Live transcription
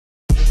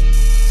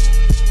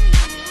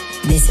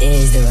This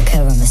is the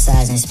Recover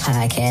Misogynist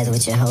Podcast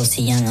with your host,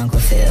 Young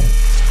Uncle Phil.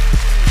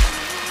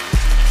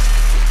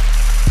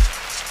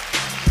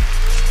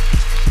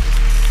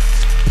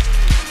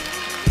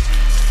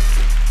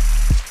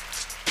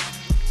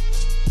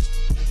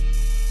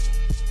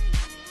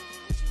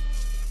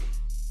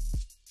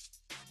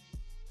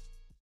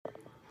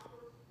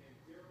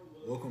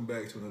 Welcome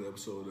back to another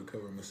episode of the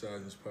Recover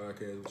Misogynist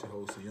Podcast with your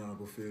host, Young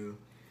Uncle Phil.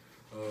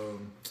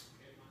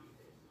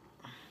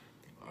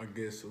 I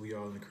guess we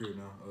all in the crib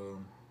now.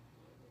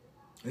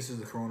 This is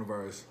the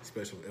coronavirus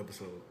special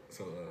episode.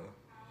 So,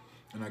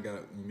 and I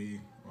got with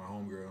me my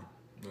homegirl,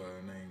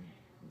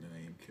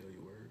 named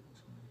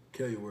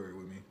Kelly Word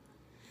with me.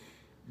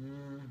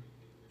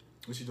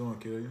 What you doing,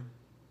 Kelly?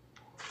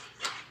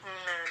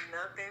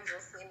 Nothing,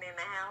 just sitting in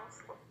the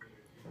house.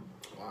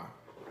 Why?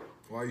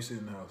 Why are you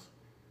sitting in the house?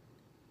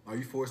 Are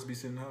you forced to be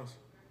sitting in the house?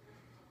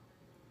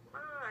 I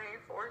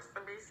ain't forced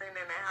to be sitting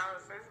in the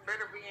house. It's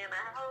better be in the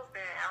house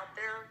than out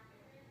there.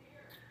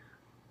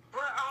 We're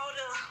all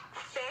the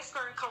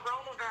festering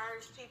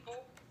coronavirus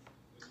people.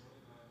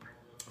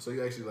 So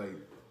you actually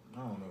I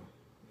don't know.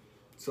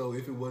 So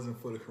if it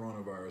wasn't for the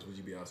coronavirus, would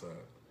you be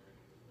outside?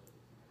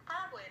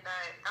 Probably not.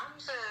 I'm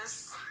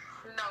just,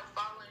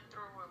 following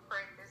through with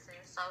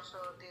practicing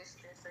social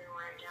distancing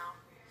right now.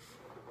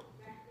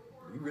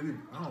 You really,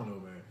 I don't know,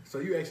 man. So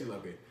you actually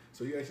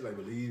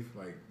believe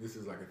this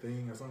is like a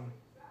thing or something?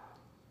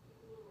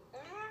 Yeah,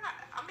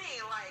 I mean,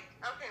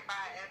 okay,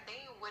 by a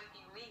thing, what do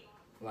you mean?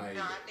 I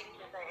think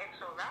it's the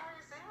actual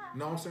virus, yeah.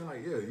 No, I'm saying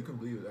you can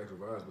believe it's actual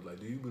virus, but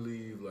do you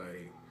believe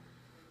I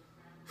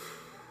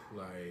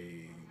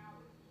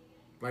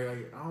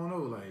don't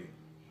know,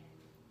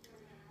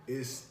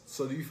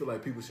 so do you feel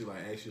like people should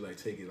actually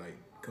take it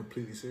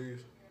completely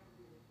serious?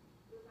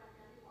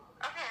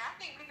 Okay, I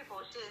think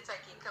people should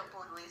take it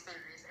completely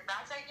serious. And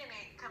by taking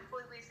it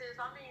completely serious,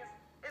 I mean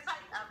it's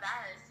like a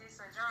virus, it's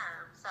a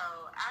germ. So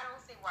I don't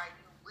see why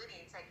you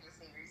wouldn't take it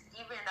serious,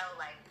 even though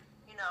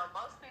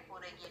most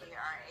people that get it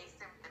are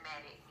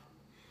asymptomatic.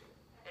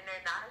 And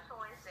they're not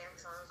showing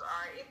symptoms,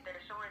 or if they're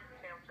showing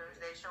symptoms,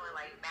 they're showing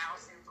mild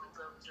symptoms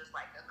of just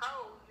like a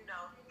cold,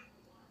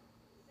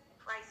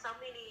 so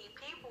many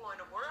people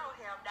in the world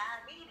have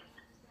diabetes.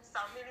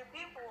 So many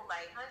people,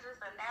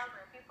 hundreds of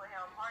thousands of people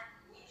have heart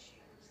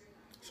issues.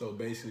 So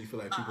basically you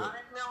feel like people...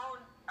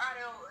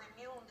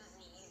 autoimmune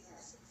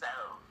diseases,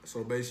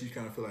 So basically you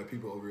kind of feel like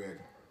people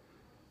overreacting?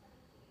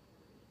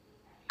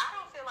 I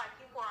don't feel like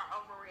people are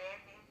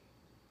overreacting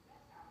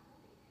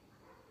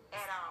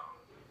at all.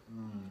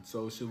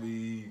 So should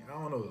we... I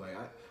don't know,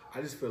 I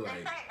just feel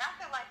like... I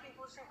feel like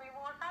people should be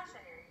more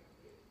cautionary.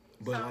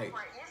 But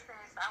for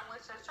instance, I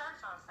went to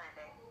church on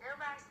Sunday.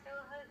 Everybody's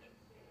still hugging,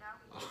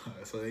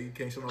 So they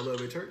can't show no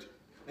love at church?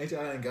 Ain't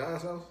y'all in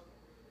God's house?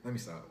 Let me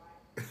stop.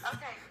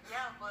 Okay,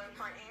 yeah, but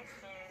for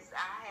instance,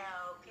 I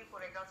have people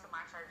that go to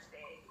my church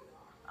that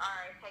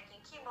are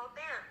taking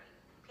chemotherapy.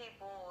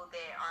 People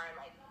that are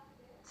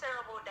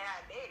terrible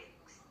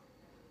diabetics.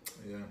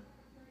 Yeah.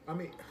 I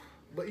mean,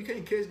 but you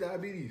can't catch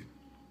diabetes.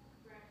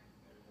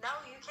 No,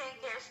 you can't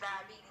catch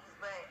diabetes,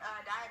 but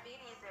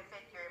diabetes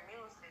affect your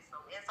immune system.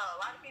 And so a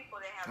lot of people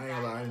that have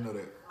diabetes, I didn't know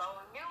that.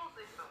 Low immune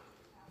system.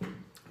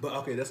 But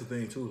okay, that's the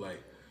thing too.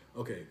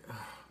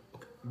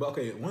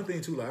 One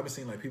thing too. I've been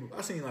seeing people.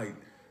 I seen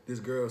this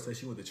girl say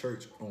she went to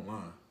church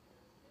online,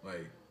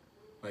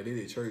 they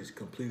did church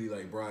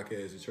completely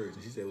broadcast the church,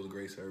 and she said it was a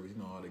great service,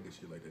 all that good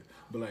shit like that.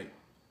 But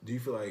do you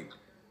feel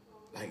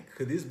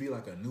could this be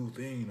a new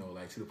thing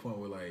to the point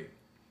where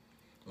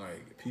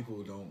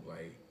people don't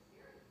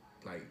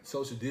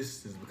social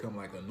distance become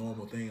a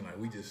normal thing,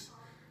 we just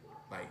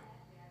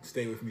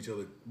stay away from each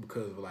other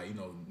because of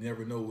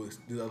never know what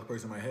this other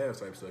person might have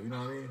type stuff, you know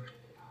what I mean?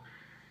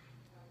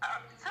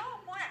 To a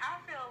point,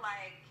 I feel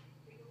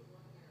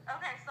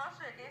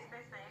social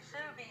distancing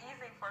should be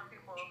easy for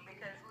people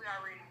because we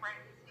already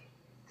practice it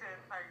to a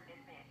certain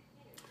extent.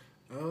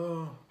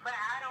 But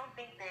I don't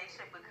think that it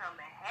should become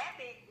a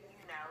habit,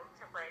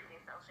 to practice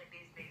social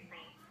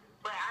distancing.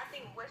 But I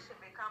think what should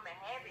become a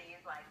habit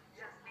is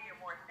just being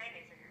more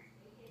sanitary.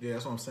 Yeah,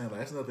 that's what I'm saying.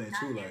 That's another thing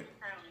too. Not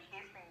necessarily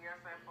distancing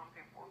yourself from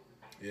people.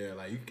 Yeah,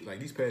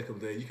 these past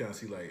couple days, you kind of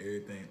see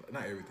everything.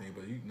 Not everything,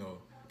 but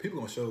people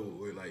gonna show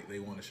what they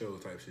want to show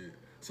type shit.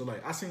 So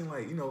I seen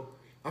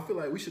I feel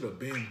we should have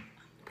been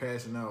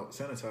passing out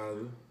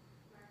sanitizer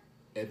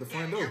at the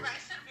front door. Everybody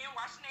should have been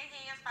washing their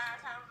hands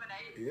 5 times a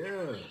day.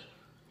 Yeah,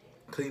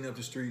 clean up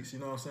the streets. You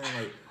know what I'm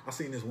saying? I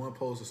seen this one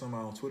post of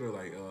somebody on Twitter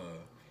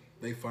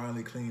they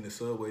finally cleaned the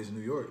subways in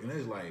New York, and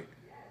it's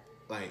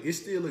it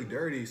still look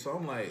dirty. So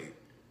I'm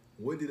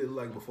what did it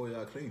look like before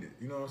y'all cleaned it?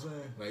 You know what I'm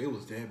saying? It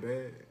was that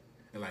bad,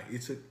 and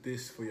it took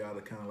this for y'all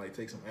to kind of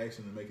take some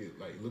action to make it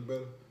look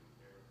better.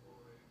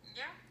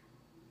 Yeah.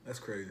 That's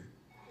crazy.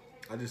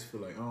 I just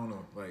feel I don't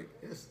know,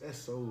 that's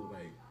so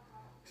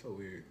so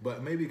weird.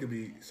 But maybe it could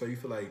be. So you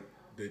feel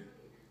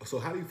so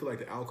how do you feel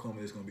the outcome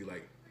is gonna be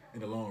in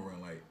the long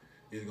run?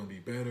 Is it gonna be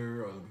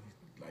better, or is it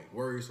gonna be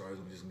worse, or is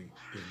it just gonna be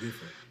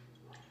different?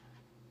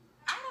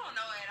 I don't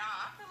know at all.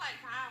 I feel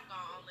time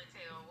gonna only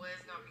tell what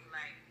it's gonna be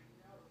like.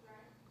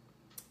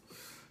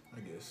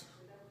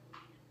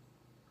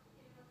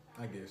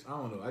 I guess I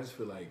don't know. I just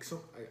feel like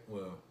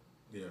well,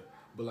 yeah,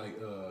 but like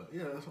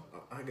yeah. That's,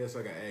 I guess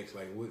I got asked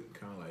like what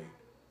kind of like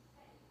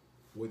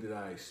what did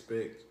I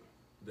expect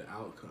the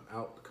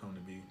outcome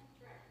to be?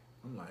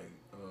 I'm like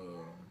I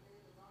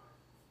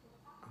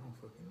don't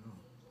fucking know.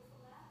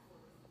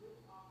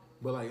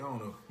 But like I don't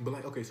know. But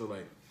like okay, so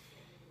like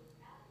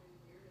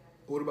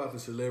what about the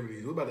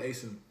celebrities? What about the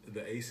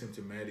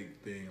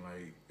asymptomatic thing?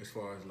 Like as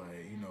far as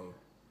like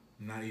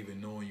not even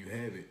knowing you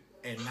have it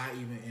and not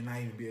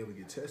even be able to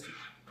get tested.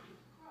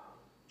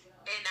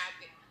 And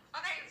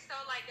okay, so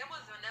like there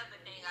was another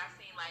thing I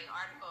seen like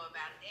article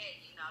about that,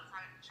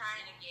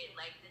 trying to get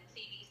like the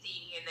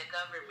CDC and the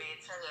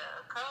government to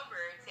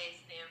cover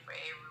testing for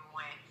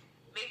everyone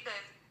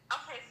because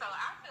okay, so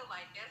I feel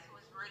like that's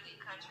what's really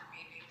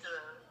contributing to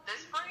the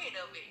spread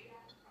of it.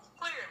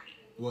 Clearly.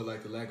 What,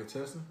 like the lack of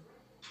testing?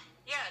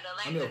 Yeah, the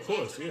lack of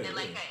course, testing, yeah, the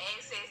lack of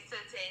access to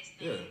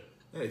testing. Yeah,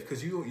 yeah,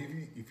 because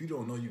if you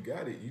don't know you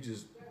got it, you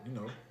just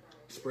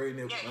spreading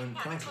it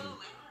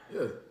unconsciously.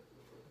 Yeah.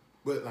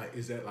 But like,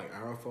 is that like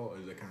our fault, or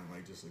is that kind of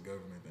like just a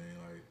government thing?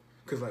 Like,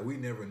 cause like we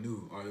never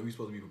knew. Are we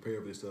supposed to be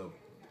prepared for this stuff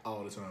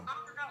all the time? I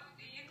don't know.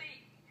 Do you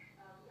think?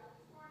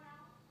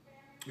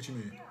 What you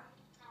mean?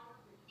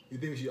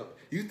 Yeah.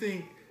 You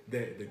think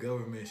that the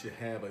government should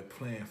have a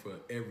plan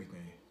for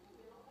everything?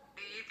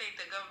 Do you think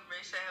the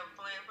government should have a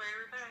plan for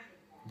everything?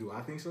 Do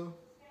I think so?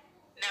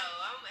 No,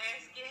 I'm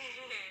asking.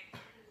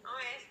 I'm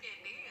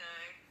asking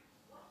Dion.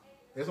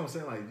 That's what I'm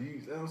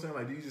saying.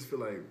 Like, do you just feel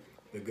like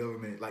the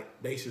government,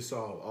 like, they should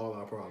solve all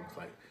our problems,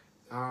 like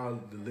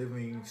the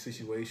living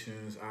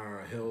situations,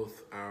 our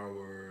health,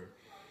 our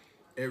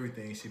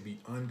everything should be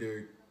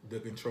under the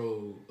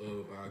control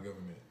of our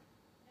government.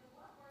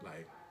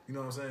 Like, you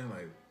know what I'm saying?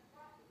 Like,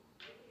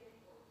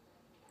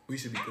 we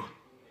should be. In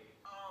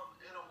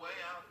a way,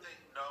 I don't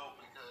think no,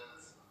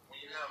 because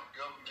when you have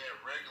government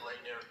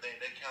regulating everything,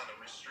 they kind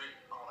of restrict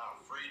on our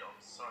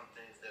freedoms. Some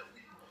things that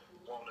we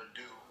want to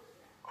do,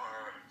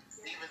 or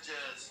even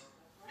just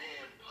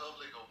being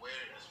public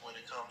awareness when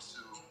it comes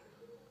to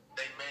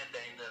they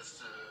mandating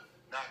us to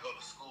not go to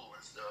school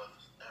and stuff,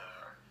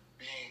 or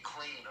being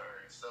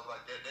cleaner and stuff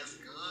like that. That's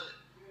good,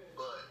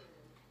 but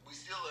we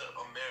still in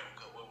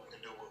America where we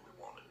can do what we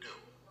want to do.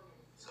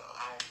 So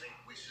I don't think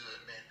we should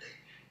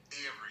mandate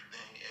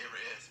everything,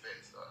 every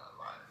aspect of our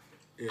life.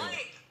 Yeah. But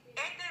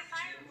at the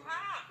same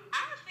time,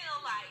 I feel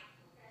like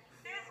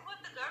that's what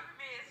the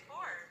government is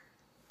for.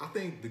 I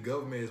think the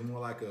government is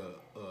more like a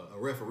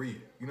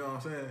referee. You know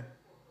what I'm saying?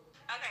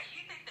 Okay,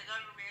 you think the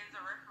government is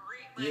a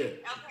referee, but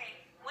Yeah.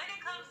 okay, when it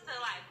comes to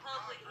like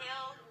public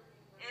health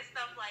and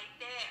stuff like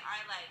that, I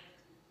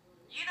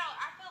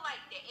feel like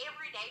the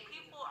everyday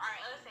people are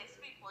us as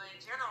people in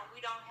general.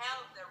 We don't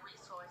have the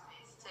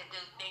resources to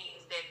do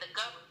things that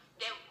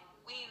that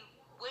we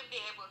would be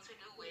able to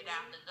do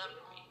without the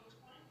government.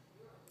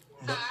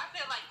 So I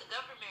feel like the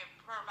government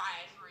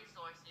provides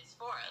resources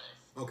for us.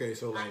 Okay,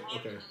 so like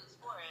Avenues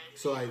for us.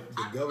 So like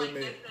the I feel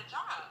government, like that's the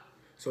job.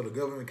 so the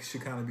government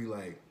should kind of be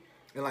like,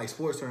 in like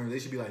sports terms, they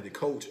should be like the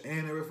coach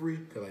and the referee,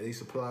 cause like they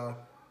supply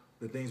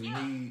the things we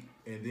need,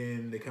 and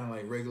then they kind of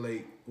like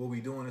regulate what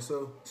we doing and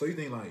stuff. So you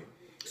think like,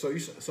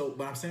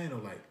 but I'm saying though,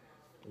 like,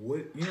 what,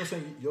 you know what I'm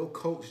saying? Your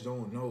coach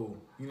don't know,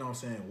 you know what I'm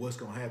saying, what's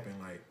gonna happen.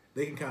 Like,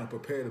 they can kind of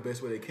prepare the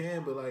best way they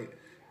can, but like,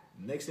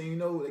 next thing you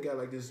know, they got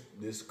like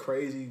this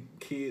crazy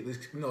kid,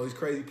 this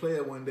crazy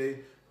player one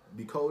day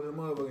be cold in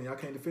the motherfucker, and y'all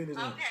can't defend his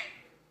name. Okay.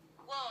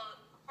 Well,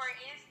 for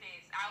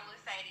instance, I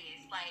would say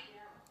this. Like,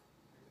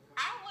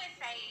 I would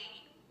say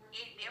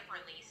it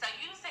differently. So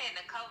you saying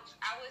the coach,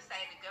 I would say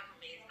the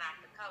government is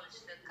not the coach.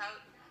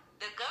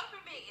 The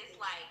government is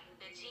like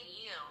the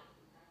GM.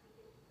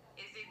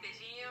 Is it the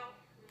GM?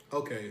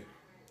 Okay.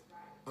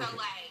 So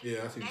like,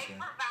 yeah, I see what they you're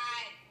saying.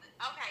 provide.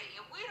 Okay,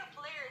 if we're the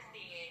players,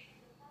 then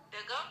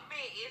the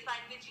government is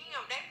like the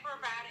GM. They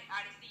provide it,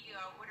 or the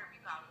CEO, whatever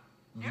you call it.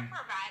 They're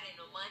providing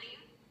the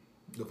money.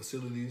 The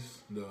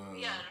facilities, the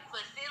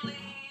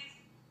facilities.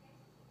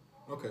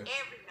 Okay.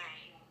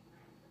 Everything.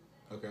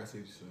 Okay, I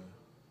see what you're saying.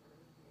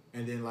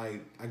 And then,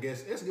 like, I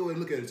guess that's a good way to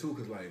look at it too,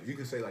 because like you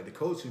can say like the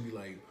coach should be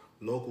like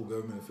local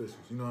government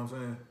officials. You know what I'm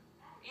saying?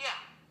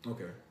 Yeah.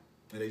 Okay.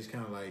 And they just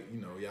kind of like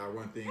y'all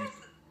run things.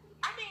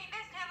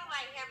 That's kind of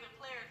like having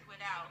players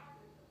without.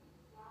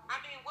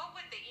 What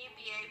would the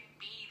NBA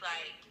be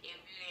like if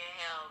you didn't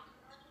have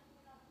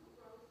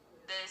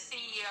the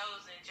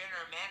CEOs and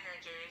general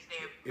managers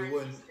that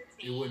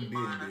It wouldn't be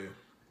NBA.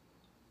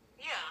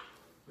 Yeah.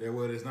 Yeah,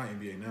 well, it's not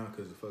NBA now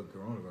because of fucking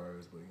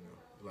coronavirus,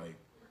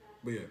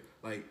 but yeah,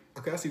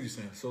 okay, I see what you're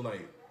saying.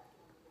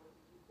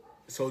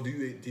 So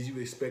did you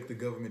expect the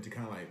government to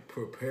kind of like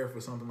prepare for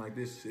something like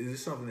this? Is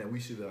this something that we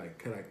should like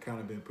kind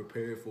of been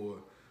prepared for,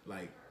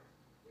 like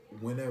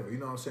whenever? You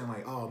know what I'm saying?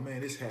 Like, oh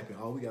man, this happened.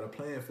 Oh, we got a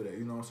plan for that.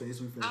 You know what I'm saying?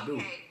 This what we finna do.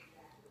 Okay.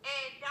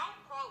 And don't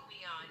quote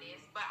me on this,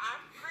 but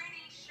I'm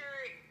pretty sure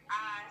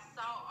I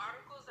saw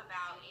articles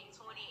about in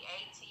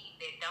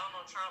 2018 that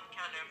Donald Trump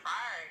kind of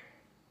fired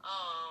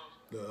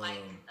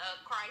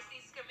a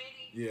crisis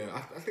committee. Yeah,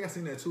 I think I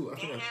seen that too. It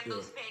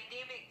handles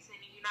pandemics in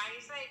the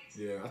United States.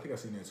 Yeah, I think I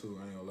seen that too.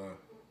 I ain't gonna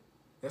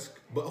lie.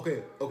 But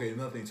okay.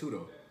 Another thing too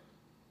though.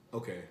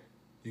 Okay,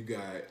 you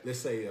got let's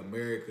say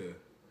America.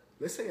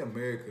 Let's say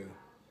America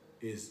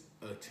is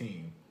a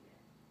team.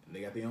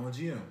 They got their own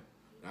GM.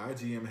 Our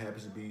GM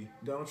happens to be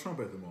Donald Trump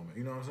at the moment.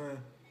 You know what I'm saying?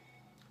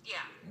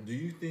 Yeah. Do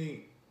you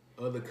think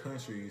other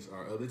countries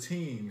or other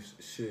teams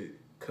should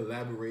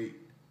collaborate,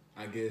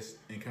 I guess,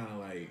 and kind of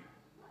like,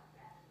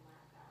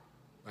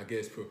 I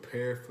guess,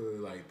 prepare for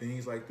like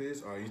things like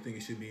this? Or you think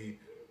it should be,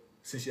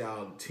 since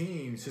y'all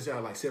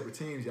like separate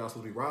teams, y'all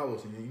supposed to be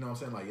rivals, and you know what I'm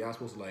saying? Like y'all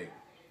supposed to like,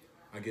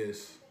 I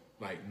guess,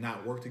 like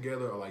not work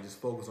together or like just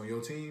focus on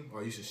your team,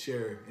 or you should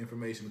share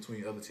information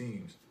between other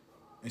teams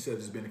instead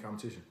of just being a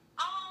competition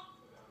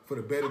for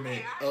the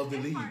betterment of the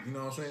league. You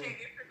know what I'm saying? Share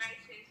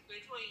information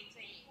between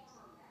teams.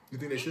 You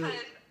think they should?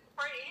 Because,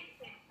 for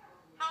instance,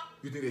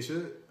 You think they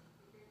should?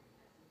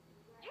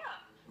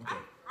 yeah. Okay.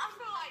 I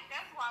feel like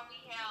that's why we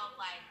have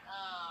like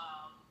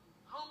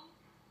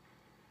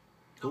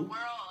the Who? World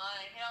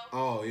Health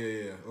Oh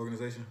yeah,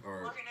 organization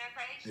or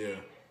Organization. yeah,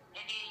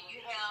 And then you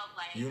have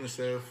like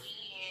UNICEF.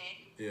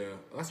 UN, Yeah,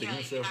 I say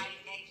United UNICEF. Nations.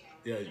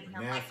 Yeah, and stuff,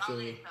 like all NAFTA.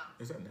 that stuff.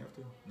 Is that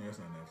NAFTA? No, it's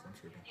not NAFTA. I'm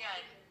tripping. Yeah,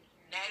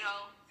 NATO.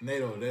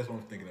 NATO. That's what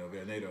I'm thinking of.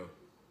 Yeah, NATO.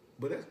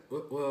 But that's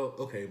well,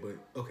 okay, but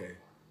okay.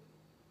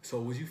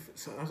 So would you?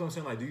 So that's what I'm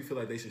saying. Like, do you feel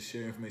like they should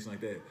share information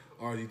like that,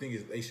 or do you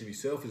think they should be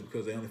selfish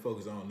because they only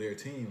focus on their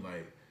team?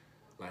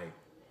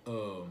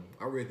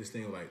 I read this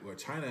thing like where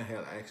China had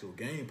an actual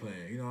game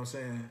plan. You know what I'm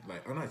saying?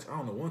 Like, I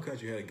don't know. One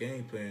country had a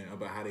game plan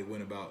about how they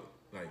went about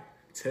like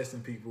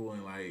testing people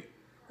and like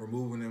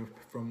removing them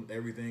from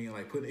everything and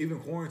like putting even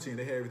quarantine.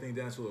 They had everything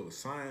down to a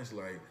science.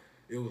 Like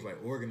it was like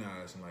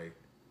organized and like,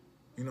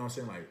 you know what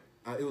I'm saying? Like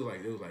it was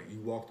like you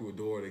walk through a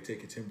door, they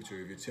take your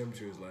temperature. If your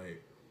temperature is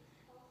like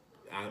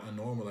a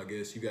normal, I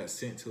guess, you got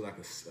sent to like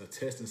a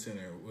testing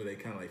center where they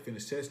kind of like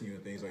finish testing you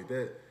and things like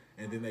that.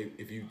 And then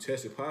if you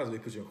tested positive, they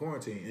put you in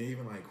quarantine. And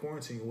even like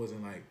quarantine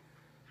wasn't like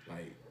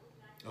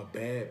a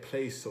bad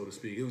place, so to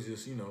speak. It was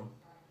just, you know,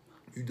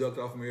 you ducked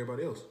off from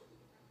everybody else.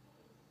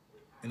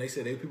 And they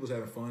said people was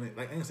having fun.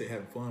 Like, I didn't say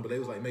having fun, but they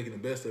was like making the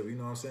best of it. You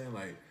know what I'm saying?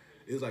 Like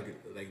it was like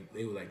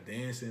they were like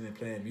dancing and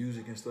playing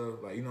music and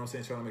stuff. Like, you know what I'm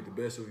saying? Trying to make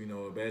the best of, you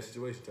know, a bad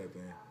situation type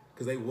thing.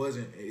 Because it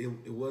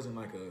wasn't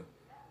like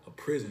a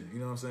prison. You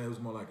know what I'm saying? It was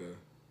more like a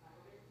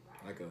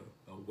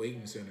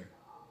waiting center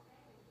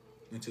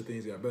until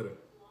things got better.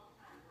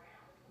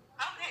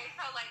 Okay,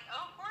 so like,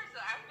 of course,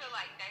 I feel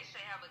like they should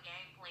have a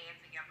game plan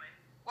together.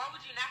 Why would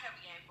you not have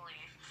a game plan?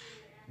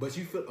 But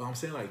you feel, I'm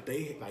saying like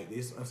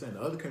this. I'm saying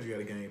the other country got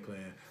a game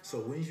plan.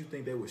 So wouldn't you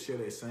think they would share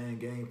that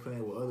same game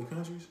plan with other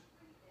countries?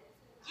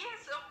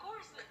 Yes, of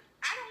course.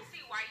 I don't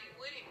see why you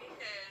wouldn't,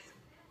 because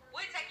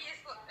what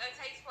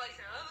takes place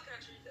in other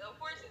countries, of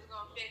course, is going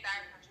to affect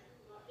our country.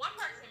 One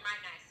person might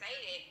not say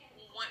that,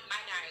 one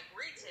might not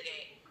agree to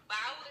that, but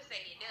I would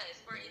say it does.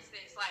 For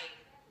instance, like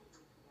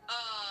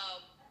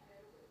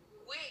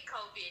with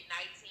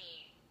COVID-19,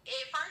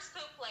 it first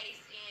took place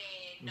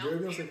in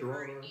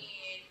November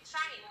in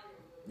China.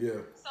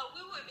 Yeah. So we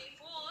would be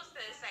fools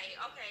to say,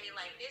 okay,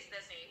 like this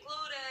doesn't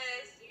include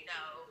us, you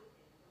know,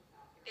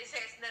 this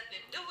has nothing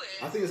to do with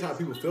us. I think that's how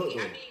people felt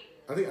though.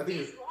 I think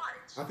it's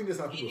March. I think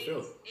that's how people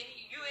felt. In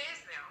the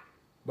U.S. now.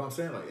 But I'm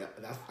saying like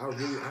I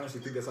really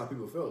honestly think that's how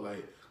people felt.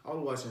 Like I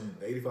was watching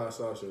the 85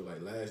 South show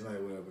like last night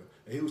or whatever,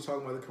 and he was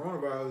talking about the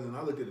coronavirus, and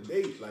I looked at the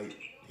date, like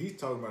he's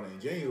talking about it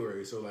in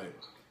January. So like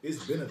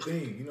it's been a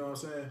thing, you know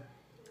what I'm saying?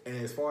 And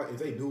as far as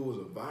they knew it was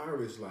a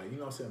virus, like, you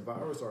know what I'm saying,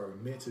 viruses are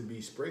meant to be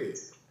spread.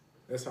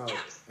 That's how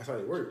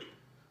they work.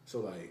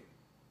 So like,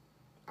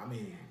 I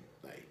mean,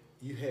 like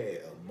you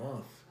had a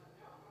month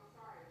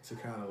to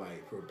kind of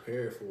like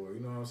prepare for it,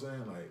 you know what I'm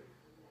saying? Like,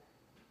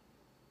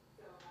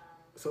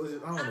 so it's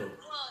just, I don't know.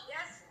 Well,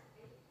 that's,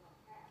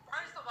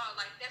 first of all,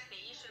 like that's the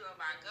issue of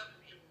our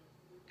government.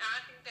 And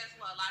I think that's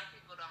what a lot of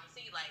people don't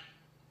see. Like,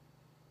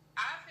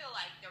 I feel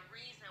like the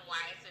reason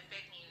why it's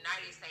affecting the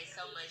United States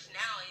so much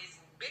now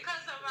is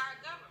because of our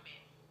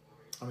government.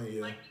 I mean,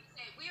 yeah. Like you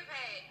said, we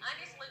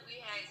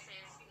had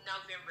since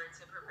November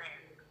to prepare.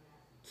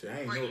 See,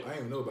 I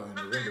ain't know about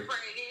November. Prepare for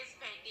this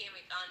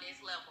pandemic on this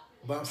level.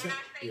 But I'm saying,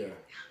 yeah.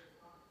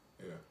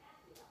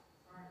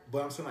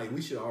 But I'm saying like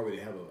we should already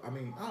have a. I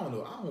mean, I don't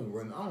know.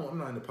 I'm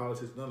not into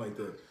politics, nothing like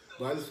that.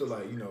 But I just feel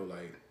like, you know,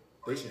 like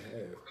they should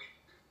have.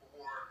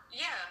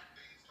 Yeah.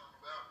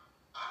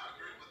 I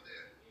agree with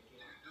that.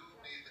 You do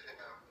need to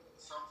have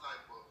some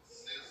type of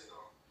system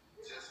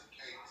just in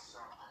case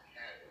something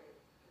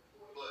happens.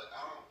 But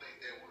I don't think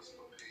they was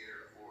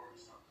prepared for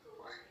something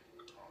like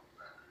the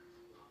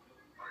coronavirus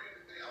or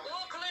anything else.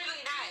 Well,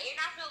 clearly not. And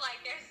I feel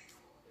like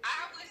I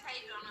always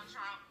hate Donald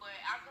Trump, but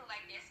I feel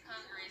like that's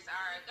Congress,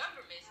 our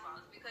government's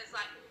fault. Because,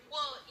 like,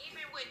 well,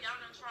 even with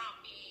Donald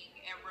Trump being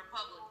a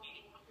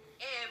Republican,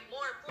 and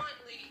more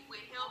importantly,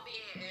 with him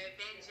being an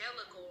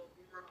evangelical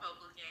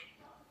Republican,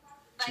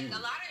 like, a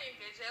lot of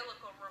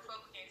evangelical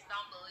Republicans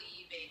don't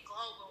believe in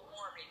global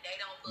warming. They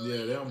don't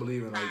believe they don't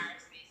believe in, like,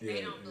 viruses.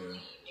 They don't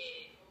believe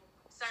in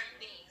certain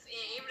things.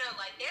 And even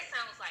though, like, that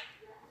sounds like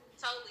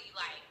totally,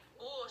 like,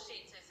 bullshit.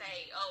 bullshit to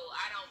say, oh,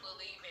 I don't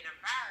believe in a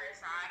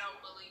virus or I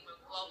don't believe in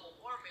global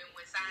warming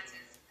when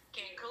scientists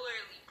can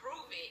clearly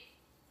prove it.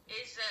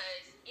 It's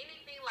just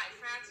anything like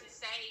scientists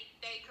say,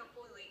 they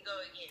completely go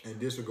against. And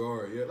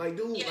disregard, yeah. Like,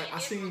 dude, Yeah, like,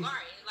 I seen.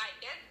 Like,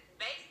 that's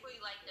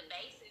basically like the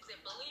basics and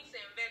beliefs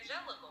in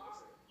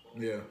evangelicals.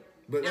 Yeah.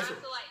 But Now, that's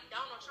I feel like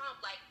Donald Trump,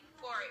 like,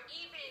 for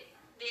even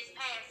this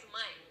past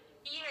month,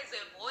 he has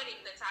avoided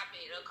the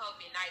topic of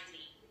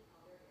COVID-19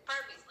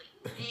 purposely.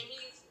 And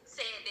he's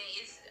said that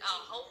it's a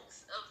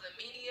hoax of the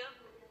media.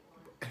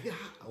 yeah,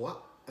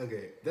 what?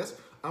 Okay, that's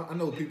I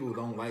know people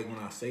don't like when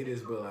I say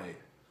this, but like,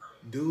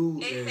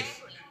 dude is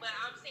Exactly. But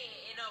I'm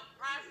saying in the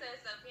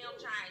process of him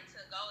trying to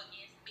go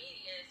against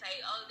media and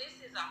say, oh, this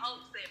is a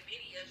hoax that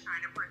media is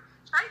trying to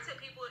portray to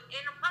people,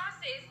 in the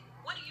process,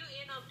 what do you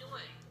end up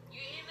doing?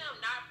 You end up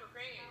not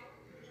preparing.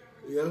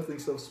 yeah, I think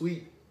so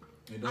sweet.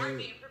 And Aren't don't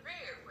being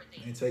prepared for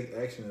things. ain't take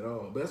action at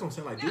all. But that's what I'm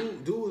saying.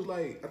 Like, dude was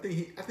like, I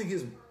think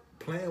his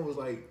plan was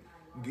like,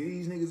 get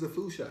these niggas a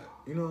flu shot.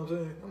 You know what I'm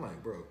saying? I'm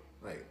like, bro,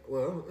 like,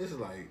 well, this is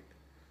like,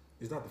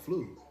 it's not the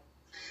flu.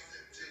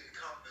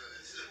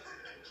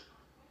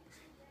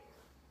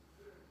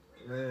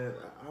 Man,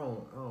 I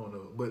don't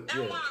know, but That's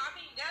yeah. why, I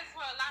mean, that's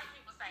what a lot of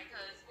people say,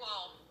 because,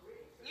 well,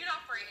 you know,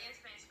 for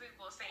instance,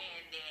 people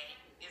saying that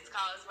it's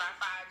caused by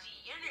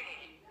 5G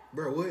internet.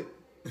 Bro, what?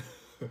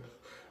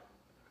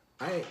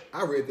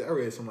 I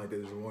read something like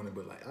that this morning,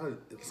 but like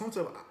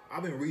sometimes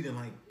I've been reading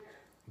like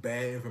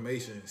bad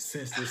information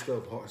since this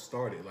stuff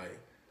started. Like,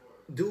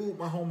 dude,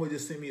 my homeboy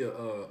just sent me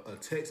a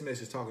text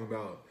message talking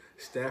about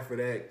Stafford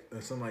Act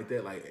or something like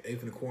that. Like, they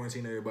finna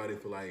quarantine everybody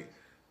for like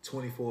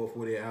 24,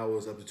 48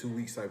 hours, up to 2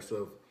 weeks type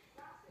stuff,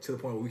 to the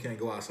point where we can't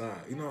go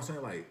outside. You know what I'm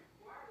saying? Like,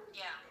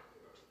 Yeah.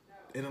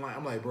 and then, like,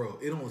 I'm like, bro,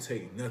 it don't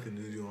take nothing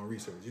to do your own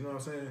research. You know what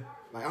I'm saying?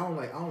 Like, I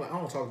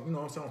don't talk. You know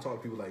what I'm saying? I don't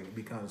talk to people like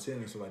be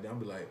condescending and stuff like that. I'm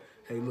be like,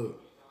 hey,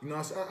 look, you know,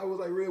 I was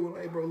like real with,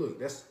 hey, bro, look,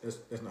 that's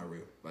not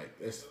real. Like,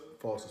 that's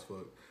false as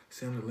fuck.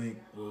 Send the link,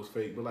 it was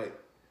fake. But like,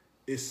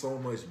 it's so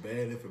much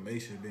bad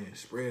information being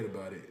spread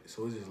about it.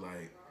 So it's just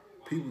like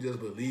people just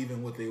believe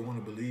in what they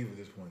want to believe at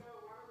this point.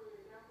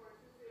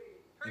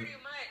 Pretty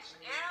much.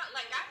 And I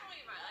don't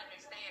even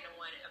understand the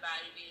one about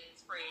it being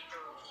spread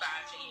through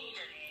 5G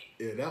internet.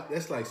 Yeah,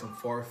 that's like some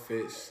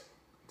far-fetched.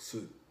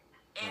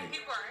 And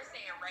people are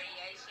saying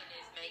radiation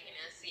is making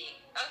us sick.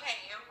 Okay,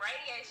 if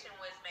radiation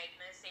was making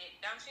us sick,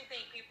 don't you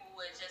think people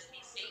would just be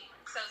sick?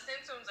 So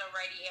symptoms of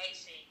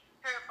radiation,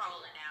 hair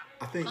falling out.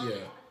 I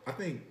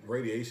think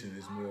radiation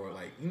is more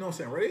like, you know what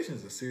I'm saying? Radiation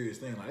is a serious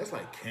thing. Like, that's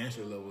like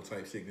cancer level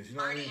type sickness. You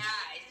know what I Burning mean?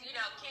 eyes, you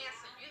know,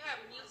 cancer. You have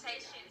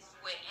mutations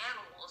with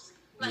animals.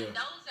 Like,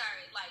 Yeah. those are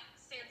like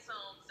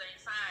symptoms and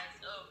signs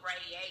of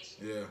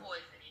radiation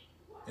poisoning.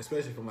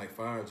 Especially from like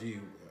 5G.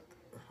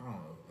 I don't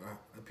know.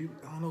 I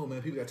don't know,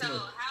 man. People got too So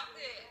much. how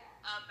could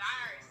a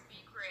virus be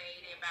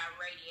created by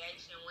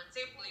radiation when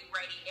typically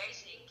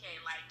radiation can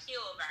like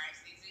kill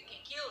viruses? It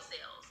can kill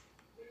cells.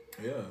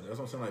 Yeah, that's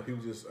what I'm saying. Like,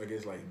 people just, I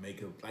guess, like,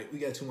 make up. Like, we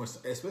got too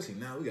much, especially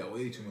now, we got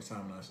way too much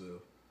time on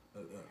ourselves.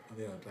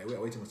 Yeah, like, we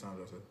got way too much time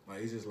on ourselves.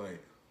 Like, it's just like,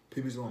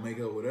 people just gonna make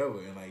up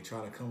whatever and, like,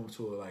 try to come up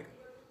to,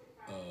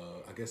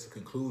 I guess, a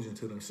conclusion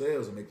to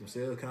themselves and make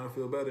themselves kind of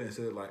feel better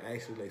instead of, like,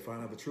 actually, like,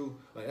 find out the truth.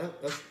 Like,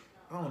 that's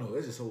I don't know,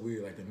 it's just so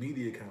weird. Like, the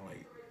media kind of,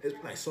 like, it's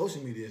like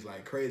social media is,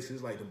 like, crazy.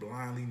 It's like the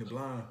blind leading the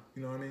blind.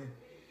 You know what I mean?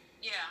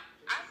 Yeah,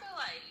 I feel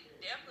like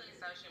definitely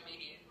social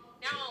media.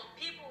 Now,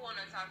 people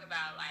want to talk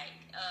about, like,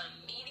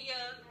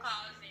 media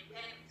causing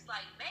panics.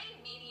 Like,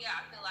 main media,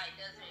 I feel like,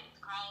 doesn't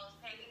cause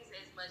panics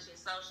as much as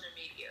social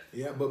media.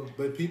 Yeah, but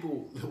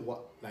people,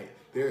 like,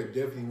 there are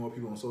definitely more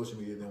people on social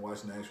media than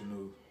watching the actual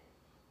news.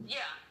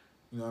 Yeah.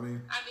 You know what I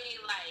mean? I mean,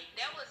 like,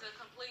 that was a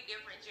complete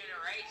different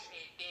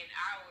generation than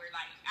our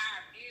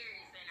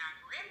parents and our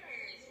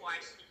grandparents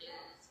watch the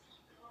news.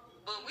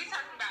 But we're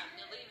talking about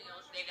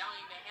millennials that don't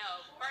even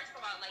have, first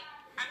of all, like,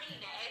 I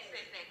mean, the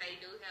access that they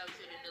do have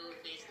to the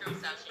news is through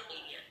social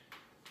media.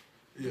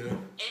 Yeah.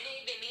 And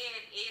even then,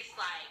 it's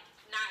like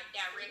not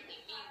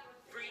directly me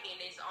reading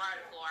this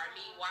article or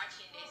me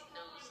watching this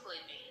news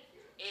clipping.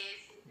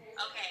 It's,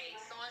 okay,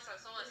 so-and-so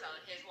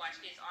has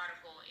watched this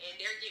article and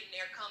they're giving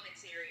their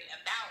commentary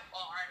about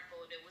an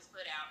article that was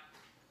put out.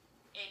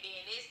 And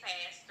then it's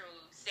passed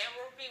through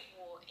several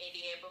people, and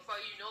then before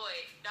you know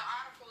it, the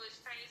article is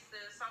changed to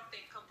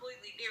something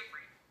completely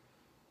different.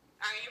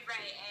 Or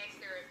everybody asks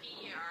their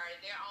opinion or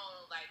their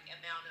own, like,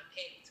 amount of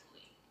petty to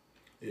it.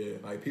 Yeah,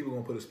 like, people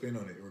gonna put a spin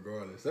on it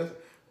regardless.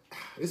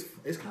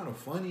 It's kind of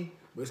funny,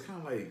 but it's kind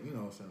of like, you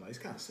know what I'm saying? Like,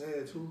 it's kind of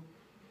sad too,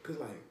 cause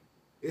like,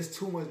 it's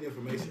too much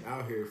information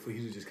out here for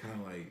you to just kind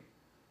of like,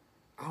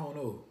 I don't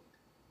know,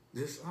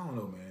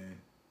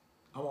 man.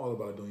 I'm all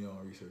about doing your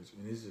own research,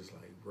 and it's just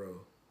like,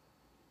 bro.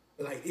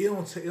 Like,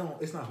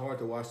 it's not hard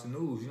to watch the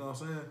news, you know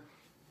what I'm saying?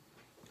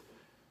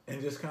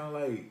 And just kind of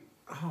like,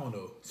 I don't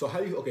know. So how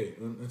do you, okay,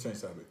 let's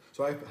change topic.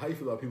 So how you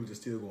feel about people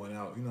just still going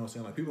out, you know what I'm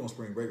saying? Like, people on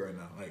spring break right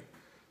now, like,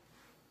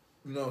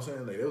 you know what I'm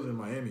saying? Like, they was in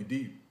Miami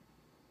deep.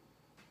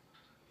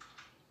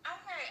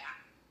 Okay,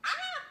 I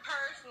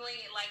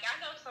personally, like, I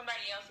know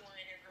somebody else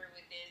wouldn't agree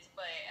with this,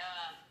 but,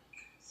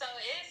 So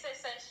it's a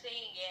such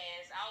thing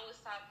as I was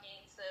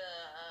talking to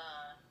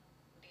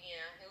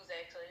DM, he was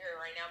actually here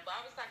right now, but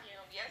I was talking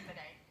to him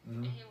yesterday,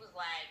 and he was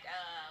like,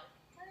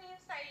 what did you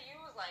say? You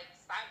was like,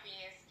 stop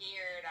being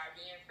scared or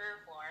being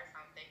fearful or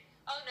something.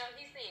 Oh no,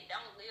 he said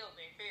don't live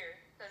in fear,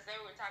 because they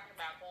were talking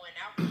about going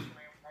out for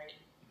swim, right?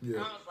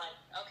 Yeah. And I was like,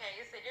 okay,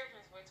 it's the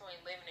difference between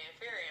living in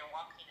fear and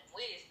walking in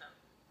wisdom.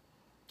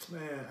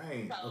 Man, I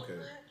ain't okay.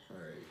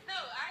 All right. No,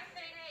 I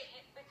say that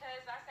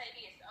because I say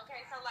this.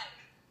 Okay, so like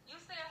you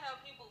still have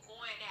people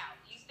going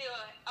out. You still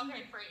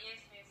for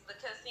instance, the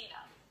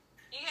casino.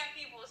 You have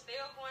people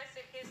still going to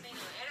the casino,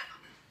 and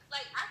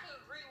I could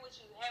agree with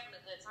you having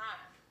a good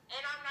time. And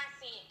I'm not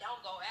saying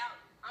don't go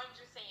out. I'm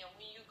just saying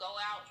when you go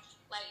out,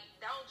 like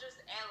don't just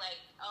act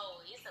like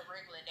it's a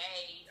regular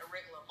day, a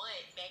regular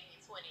month back in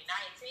 2019.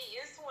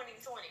 It's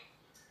 2020,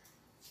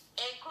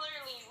 and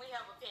clearly we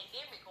have a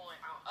pandemic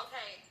going on.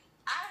 Okay.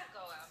 I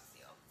go out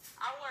still.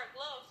 I wear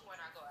gloves when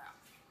I go out.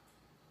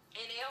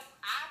 And if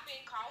I've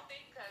been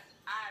coughing, because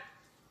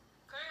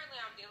currently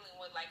I'm dealing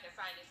with like a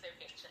sinus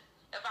infection.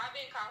 If I've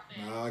been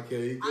coughing, nah,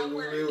 Kelly, you can't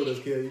be real with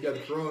us, Kelly. You got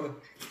the corona.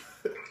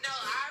 No,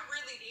 I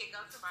really did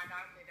go to my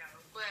doctor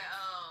though. But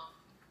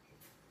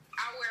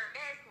I wear a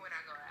mask when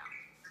I go out.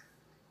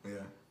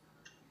 Yeah.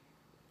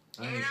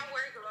 And I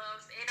wear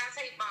gloves, and I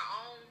take my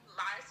own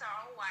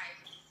Lysol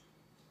wipes.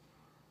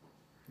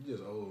 You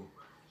just old.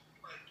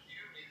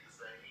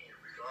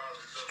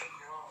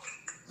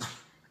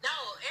 No,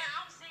 and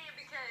I'm saying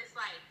because,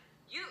 like,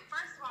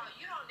 first of all,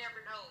 you don't never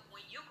know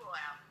when you go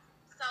out.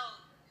 So,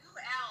 you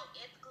out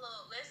at the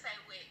club, let's say,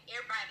 with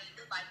everybody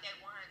look like that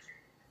 100.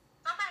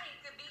 Somebody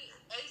could be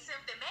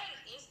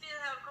asymptomatic and still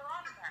have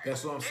coronavirus.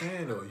 That's what I'm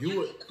saying, though.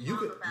 You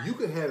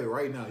could have it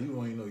right now. You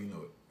won't even know you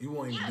know it. You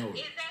won't even know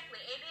it.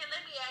 Exactly. And then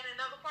let me add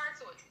another part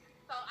to it.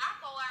 So, I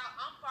go out,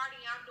 I'm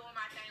partying, I'm doing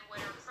my thing,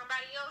 whatever.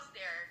 Somebody else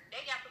there,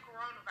 they got the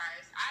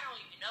coronavirus. I don't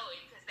even know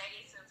it because they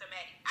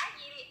asymptomatic. I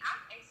get it.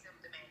 I'm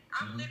asymptomatic.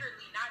 I'm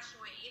literally not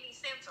showing any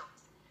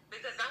symptoms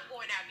because I'm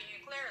going out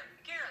being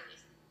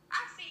careless.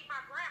 I see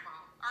my grandma,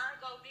 or I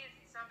go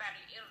visit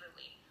somebody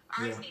elderly,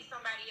 or I see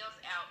somebody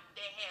else out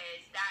that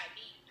has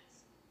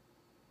diabetes.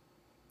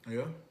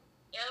 Yeah.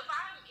 If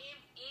I'm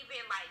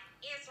even like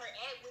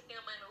interact with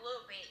them in a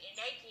little bit and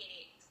they get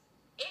it,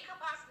 it could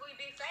possibly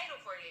be fatal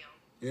for them.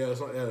 Yeah,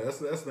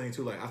 that's the thing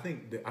too. Like I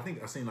think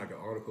I seen like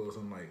an article or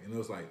something like, and it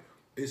was like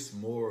it's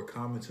more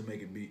common to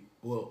make it be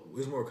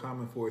it's more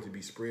common for it to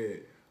be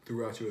spread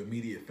throughout your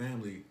immediate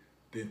family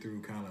than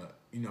through kind of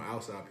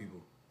outside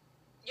people.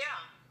 Yeah.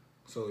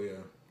 So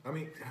yeah, I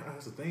mean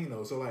that's the thing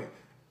though. So like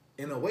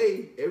in a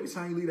way, every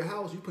time you leave the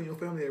house, you put your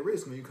family at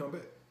risk when you come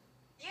back.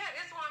 Yeah,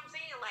 that's what I'm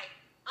saying. Like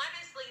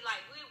honestly,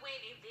 like we went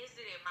and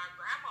visited my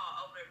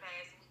grandma over the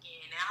past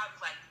weekend, and I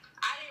was like,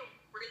 I didn't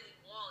really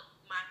want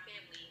my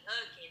family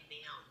hugging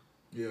them.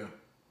 Yeah.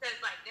 Because,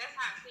 like, that's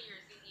how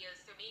serious it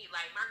is to me.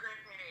 Like, my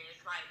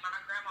grandparents, like, my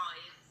grandma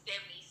is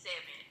 77.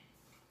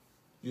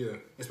 Yeah.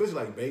 Especially,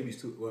 like,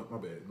 babies, too. Well, my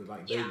bad. But,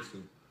 like, babies,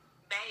 too.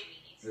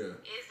 Babies. Yeah.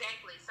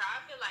 Exactly. So,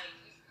 I feel like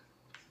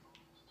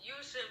you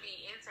should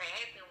be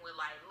interacting with,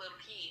 like,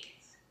 little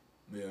kids.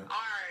 Yeah.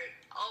 Or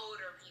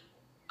older people.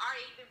 Or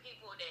even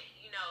people that,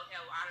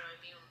 have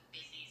autoimmune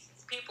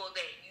diseases. People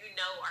that,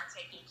 are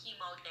taking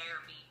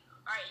chemotherapy.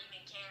 Or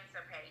even cancer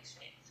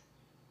patients.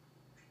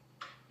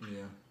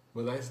 Yeah.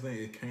 But that's the thing,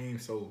 it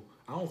came so,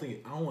 I don't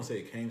want to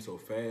say it came so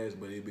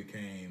fast, but it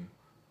became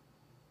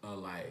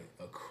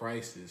a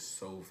crisis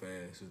so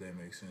fast, if that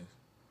makes sense.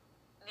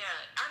 Yeah,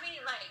 I mean,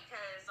 like,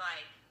 because,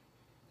 like,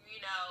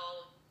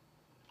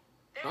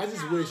 I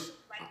just wish,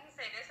 like you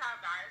said, that's how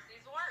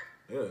viruses work.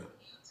 Yeah.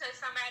 You touch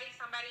somebody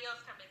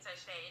else come and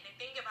touch that. And the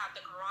thing about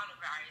the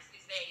coronavirus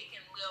is that it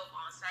can live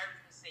on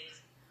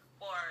surfaces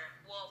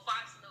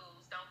Fox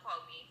News, don't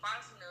quote me,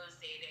 Fox News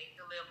said they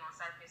can live on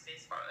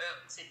surfaces for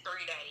up to 3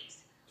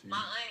 days. My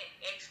aunt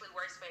actually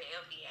works for the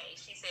FDA.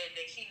 She said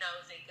that she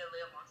knows it can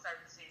live on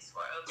surfaces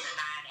for up to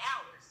 9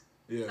 hours.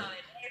 Yeah. So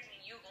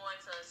imagine you going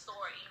to a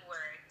store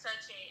anywhere,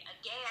 touching a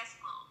gas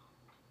pump.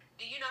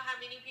 Do you know how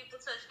many people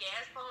touch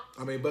gas pumps?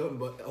 I mean,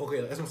 but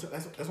okay, that's what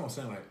I'm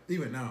saying. Like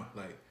even now,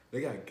 like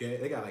they got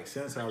like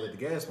sanitizer at the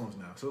gas pumps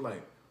now. So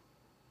like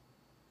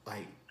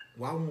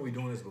why weren't we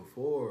doing this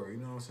before?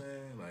 You know what I'm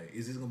saying? Like,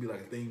 is this gonna be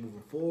like a thing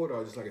moving forward,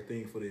 or just like a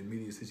thing for the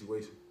immediate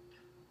situation?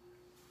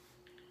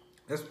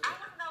 I don't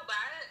know, but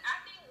I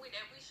think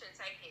that we should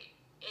take it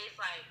as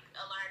like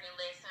a learning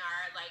lesson,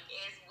 or like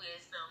as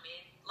wisdom,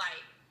 and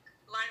like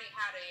learning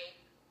how to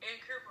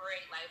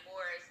incorporate like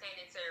more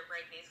sanitary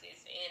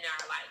practices in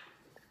our life.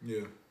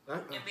 Yeah.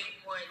 And be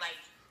more like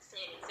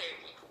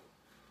sanitary.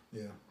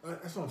 Yeah,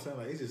 that's what I'm saying.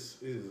 Like, it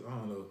is. I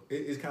don't know.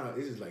 It's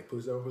just like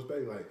puts that in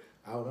perspective. Like,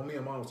 when me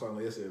and mom was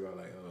talking yesterday about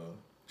like,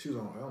 she was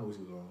on. I don't know what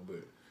she was on,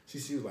 but she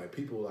was like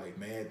people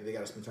like mad that they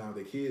got to spend time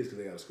with their kids because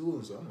they got to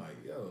school and so. I'm like,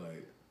 yo,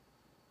 like.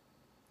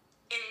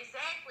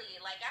 Exactly.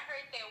 Like I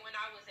heard that when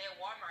I was at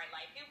Walmart.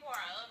 Like people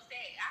are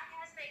upset. I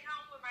gotta stay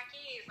home with my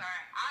kids. Or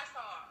I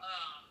saw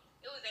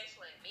it was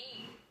actually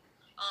me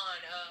on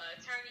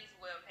attorney's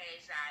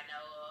webpage that I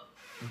know of,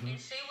 and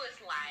she was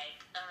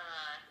like,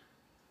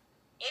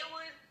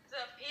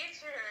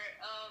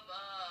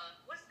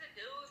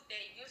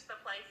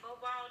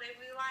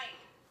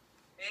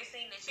 You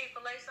seen the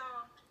Chick-fil-A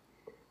song?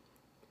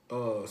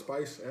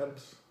 Spice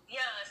Adams.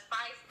 Yeah,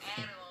 Spice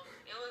Adams.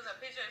 It was a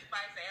picture of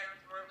Spice Adams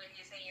rubbing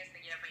his hands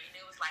together, and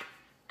it was like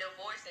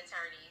divorce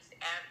attorneys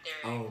after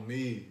Oh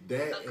me,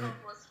 a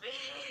couple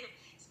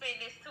spent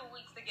this 2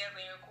 weeks together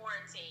in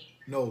quarantine.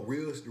 No,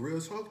 real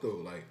talk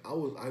though. Like I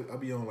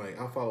be on like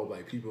I follow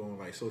like people on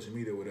like social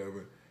media or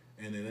whatever,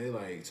 and then they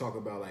like talk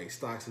about like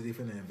stocks that they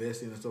finna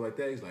invest in and stuff like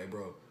that. He's like,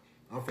 bro,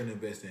 I'm finna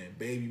invest in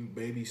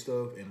baby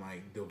stuff and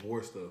like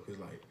divorce stuff. Cause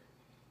like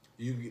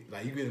you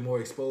getting more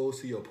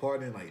exposed to your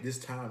partner. Like this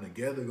time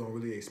together gonna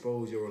really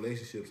expose your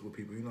relationships with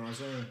people. You know what I'm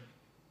saying?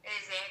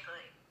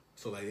 Exactly.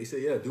 So like they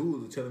say, yeah,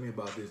 dude was telling me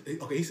about this.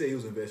 Okay, he said he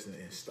was investing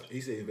in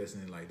he said he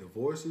investing in like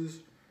divorces,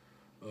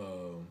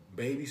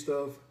 baby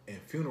stuff, and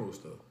funeral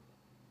stuff.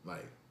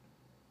 Like,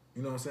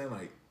 you know what I'm saying?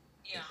 Like,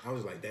 yeah. I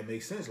was like, that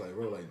makes sense. Like,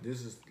 bro, like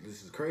this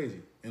is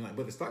crazy. And like,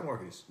 but the stock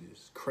market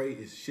is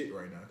crazy as shit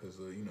right now because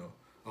you know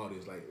all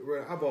this. Like,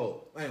 bro,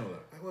 I ain't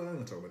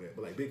gonna talk about that.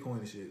 But like Bitcoin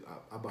and shit,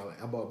 I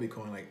bought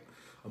Bitcoin like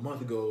a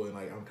month ago, and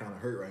like I'm kind of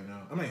hurt right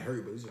now. I ain't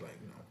hurt, but it's just like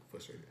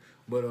frustrated.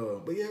 But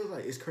yeah, it's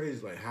like it's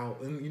crazy like how,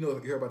 and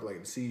you hear about like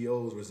the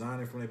CEOs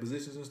resigning from their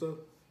positions and stuff.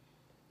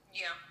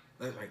 Yeah.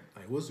 Like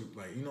what's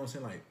like, you know what I'm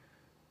saying? Like,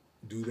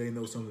 do they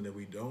know something that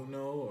we don't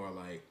know, or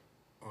like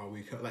are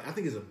we like? I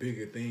think it's a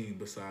bigger thing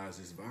besides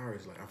this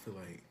virus. Like I feel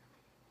like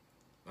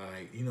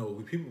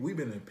we've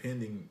been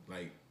impending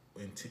like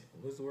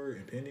what's the word,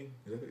 impending?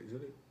 Is that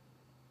it?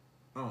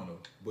 I don't know,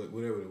 but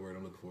whatever the word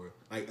I'm looking for,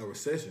 like a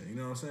recession. You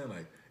know what I'm saying?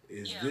 Like,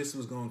 this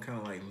was going to kind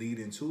of like lead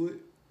into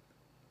it?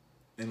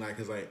 And like,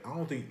 cause like I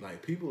don't think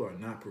like people are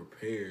not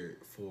prepared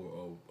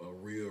for a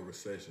real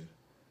recession.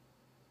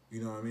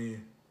 You know what I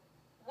mean?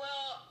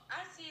 Well,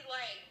 I see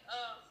like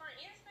for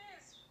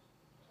instance,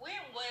 when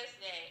was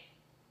that?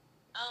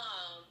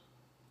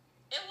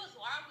 It was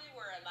while we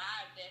were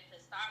alive that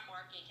the stock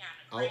market kind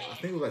of crashed. I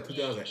think it was like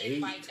 2008,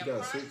 and, like, 2006. The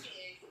process,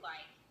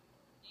 like,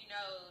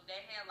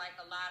 they had like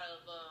a lot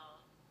of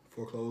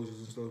foreclosures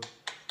and stuff.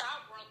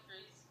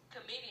 Stockbrokers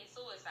committing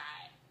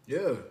suicide.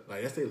 Yeah,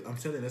 like I'm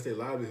telling you, that's their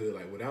livelihood.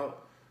 Like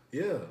without,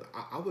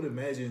 I would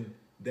imagine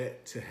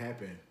that to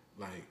happen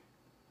like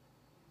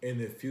in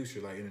the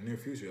future, like in the near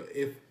future,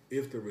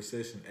 if the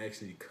recession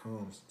actually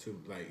comes to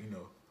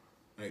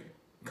like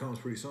comes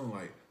pretty soon.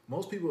 Like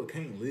most people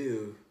can't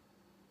live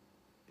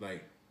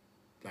like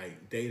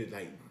dated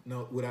like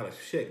no without a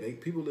check.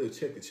 People live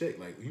check to check.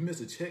 Like if you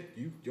miss a check,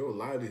 your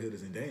livelihood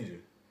is in danger.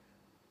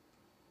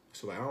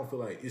 So like I don't feel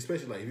like,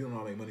 especially like if you don't know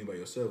how to make money by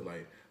yourself,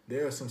 like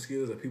there are some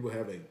skills that people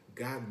haven't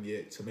gotten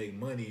yet to make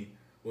money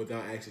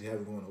without actually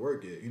having going to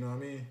work yet. You know what I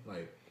mean?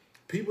 Like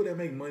people that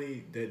make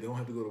money that don't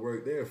have to go to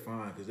work, they're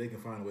fine because they can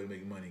find a way to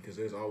make money because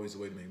there's always a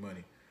way to make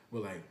money.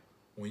 But like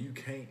when you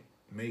can't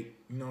make,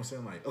 you know what I'm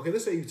saying? Like, okay,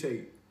 let's say you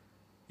take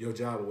your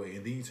job away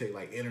and then you take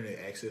like internet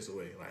access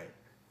away. Like,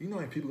 you know,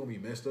 like people gonna be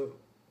messed up.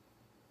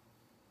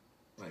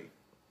 Like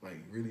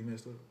really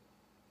messed up.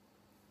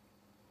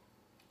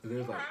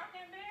 There's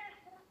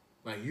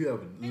like you have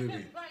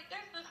literally. Like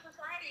that's the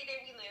society that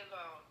we live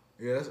on.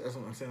 Yeah, that's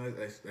what I'm saying.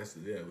 That's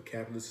with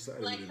capitalist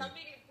society. Like so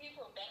many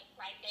people that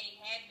like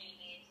they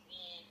happiness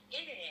in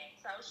internet,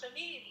 social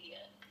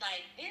media.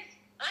 Like this,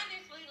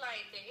 honestly,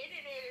 like the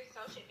internet and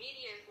social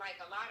media is like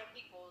a lot of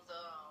people's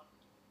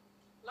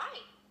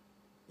life.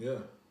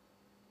 Yeah.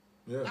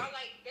 Yeah. So,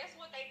 like that's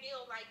what they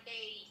build like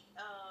they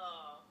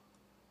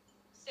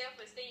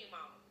self-esteem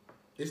on.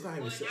 It's not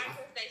even. Not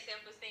just they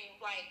self-esteem.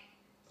 Like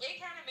it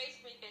kind of makes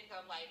me think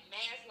of like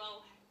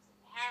Maslow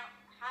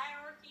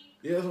hierarchy.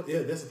 Yeah,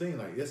 that's the thing.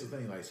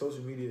 Like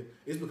social media,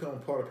 it's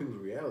becoming part of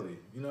people's reality.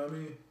 You know what I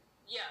mean?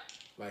 Yeah.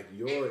 Like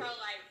and so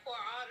like for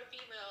all the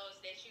females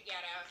that you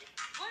got out,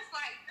 what's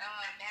like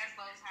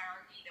Maslow's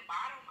hierarchy? The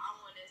bottom, I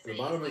want to say. The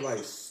bottom is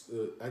like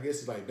I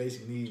guess it's like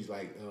basic needs,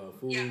 like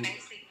food,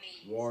 basic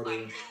needs, water,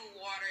 like food,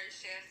 water,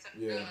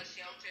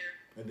 shelter.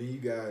 And then you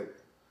got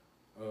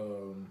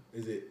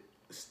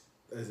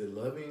is it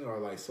loving or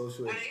like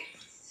social?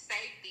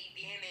 Safety,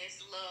 then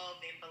it's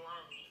love and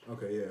belonging.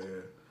 Okay,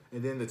 yeah.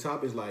 And then the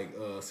top is like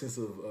sense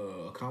of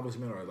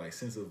accomplishment or like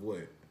sense of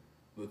what?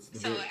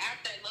 So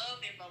after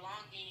love and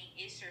belonging,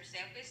 it's your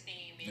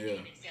self-esteem and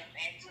then it's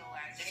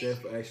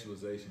self-actualization.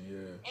 Self-actualization,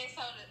 yeah. And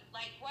so,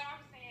 like what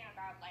I'm saying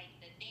about like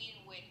the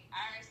thing with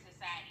our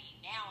society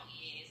now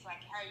is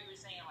like how you were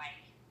saying like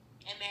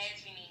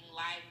imagining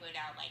life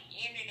without like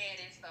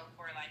internet and stuff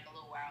for like a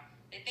little while.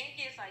 The thing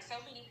is like so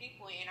many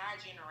people in our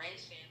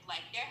generation,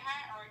 like their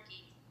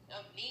hierarchy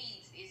of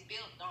needs is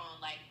built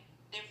on like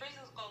their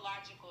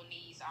physiological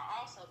needs are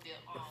also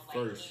built on like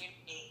first. The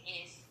internet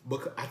is.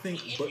 But I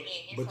think,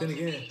 but then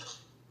again,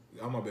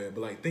 I'm my bad.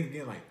 But like, think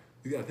again, like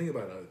you gotta think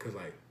about it, because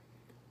like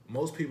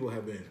most people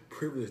have been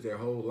privileged their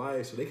whole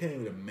life, so they can't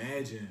even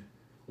imagine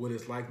what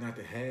it's like not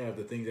to have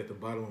the things at the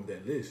bottom of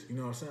that list. You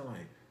know what I'm saying?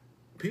 Like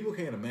people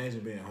can't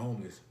imagine being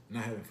homeless,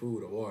 not having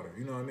food or water.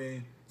 You know what I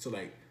mean? So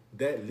like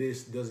that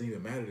list doesn't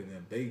even matter to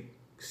them. They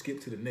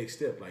skip to the next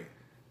step. Like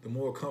the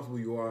more comfortable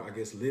you are, I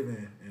guess,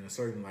 living in a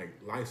certain like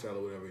lifestyle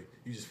or whatever,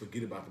 you just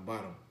forget about the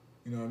bottom.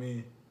 You know what I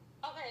mean?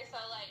 Okay, so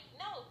like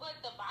no, but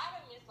the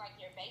bottom is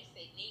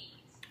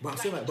But I'm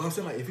saying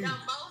like if you the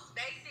most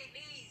basic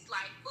needs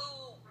like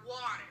food,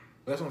 water.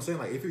 That's what I'm saying.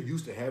 Like if you're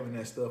used to having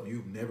that stuff and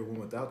you've never went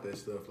without that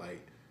stuff,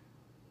 like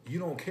you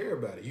don't care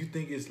about it. You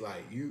think it's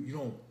like you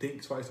don't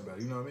think twice about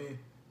it. You know what I mean?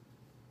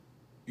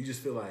 You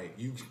just feel like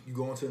you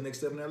go on to the next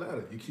step in that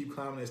ladder. You keep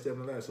climbing that step in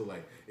the ladder. So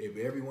like if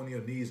every one of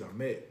your needs are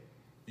met,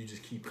 you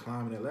just keep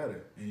climbing that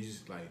ladder, and you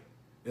just like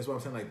that's what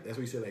I'm saying. Like that's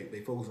what you said. Like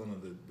they focus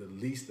on the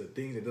least, the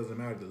things that doesn't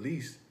matter the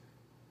least,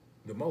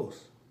 the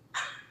most.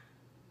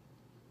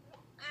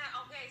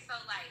 Okay, so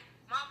like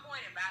my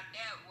point about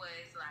that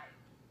was like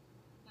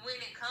when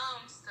it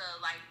comes to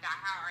like the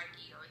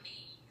hierarchy of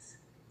needs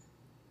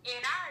in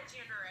our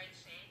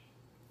generation,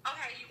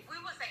 okay, we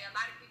would say a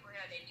lot of people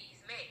have their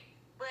needs met,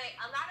 but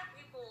a lot of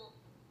people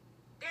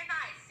they're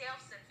not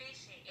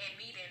self-sufficient in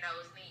meeting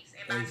those needs.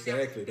 And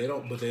Exactly. They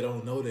don't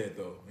know that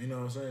though. You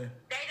know what I'm saying?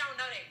 They don't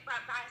know that.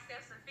 But by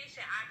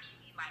self-sufficient, I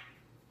mean like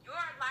your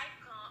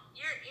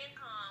your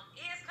income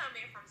is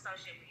coming from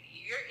social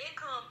media. Your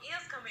income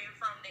is coming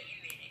from the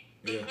internet.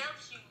 That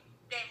helps you.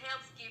 That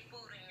helps get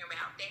food in your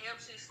mouth. That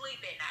helps you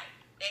sleep at night.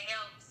 That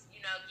helps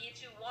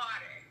get you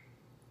water.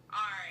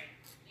 Or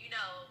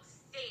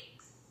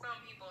sex.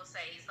 Some people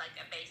say it's like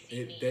a basic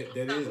need.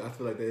 I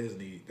feel like that is a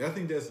need. I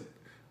think that's.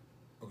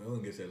 Okay,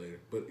 we'll get to that later.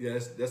 But yeah,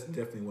 that's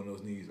definitely one of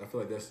those needs. I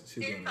feel like that's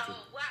shit going on too.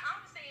 What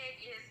I'm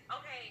saying is,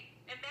 okay,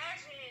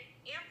 imagine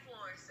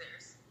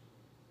influencers.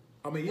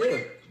 I mean,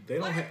 yeah, they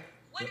don't have.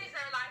 What is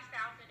their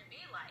lifestyle going to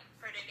be like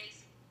for the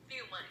next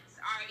few months,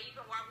 or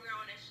even while we're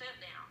on this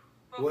shutdown?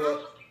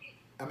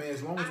 I mean, as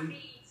long as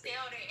we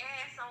sell their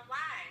ass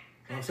online.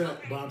 I'm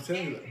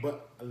saying,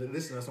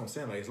 listen, that's what I'm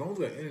saying. Like, as long as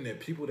we got internet,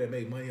 people that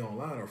make money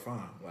online are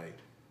fine.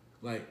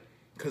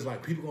 Cause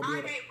people gonna be.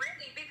 Are they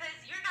really? Because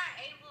you're not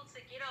able to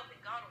get up and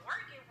go to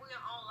work if we're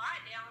on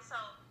lockdown. So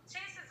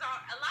chances are,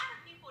 a lot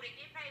of people that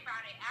get paid by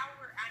the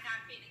hour are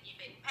not fit to get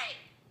paid,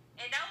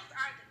 and those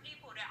are the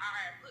people that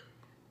are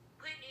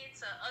putting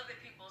into other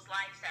people's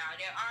lifestyle.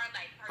 There are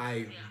like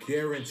I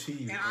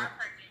guarantee you. There are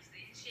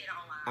purchasing shit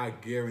online. I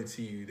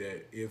guarantee you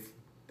that if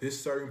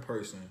this certain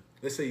person,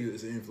 let's say you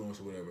is an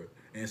influencer or whatever,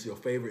 and it's your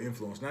favorite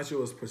influencer, not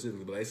yours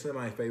specifically, but like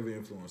somebody's favorite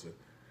influencer,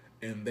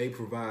 and they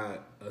provide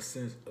a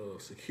sense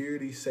of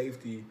security,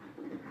 safety,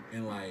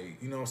 and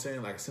like, you know what I'm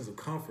saying, like a sense of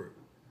comfort,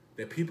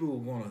 that people are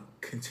going to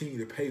continue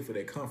to pay for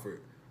that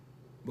comfort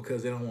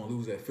because they don't want to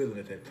lose that feeling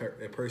that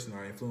that person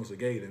or influencer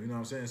gave them. You know what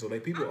I'm saying? So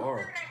like people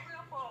are.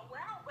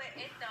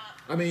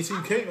 I mean, so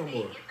you can't no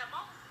more. At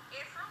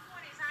some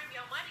point in time,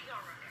 your money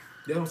gonna run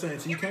out. That's what I'm saying.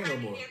 So you can't no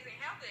more. Doesn't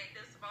have that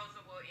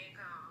disposable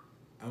income.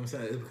 I'm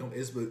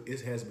saying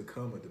it has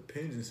become a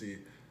dependency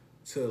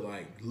to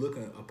like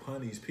looking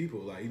upon these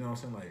people. Like, you know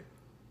what I'm saying?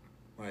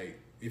 Like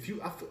if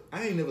you,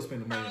 I ain't never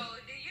spent the money. So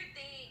do you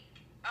think,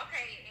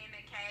 okay, in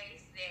the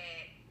case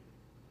that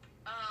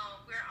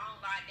we're on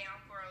lockdown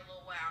for a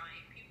little while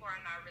and people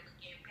are not really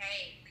getting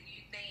paid, do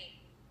you think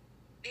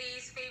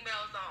these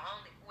females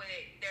with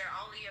their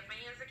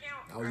OnlyFans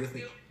account are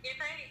still getting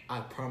paid? I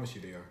promise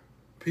you they are.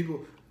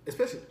 People,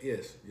 especially,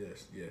 yes,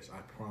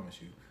 I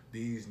promise you,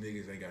 these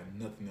niggas ain't got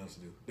nothing else to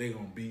do. They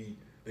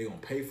gonna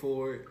pay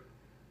for it.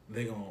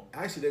 They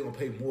gonna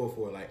pay more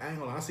for it. Like, I ain't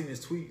gonna lie, I seen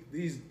this tweet.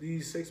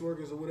 These sex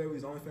workers or whatever,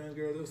 these OnlyFans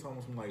girls, they was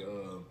talking from like,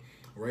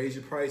 raise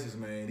your prices,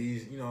 man.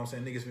 These, you know what I'm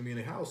saying, niggas finna be in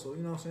the house, so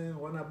you know what I'm saying,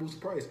 why not boost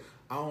the price?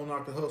 I don't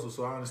knock the hustle,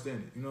 so I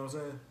understand it. You know what I'm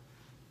saying?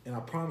 And I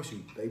promise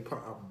you, I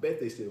bet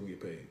they still gonna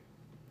get paid.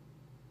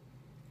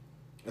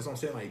 That's what I'm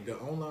saying. Like the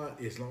online,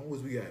 as long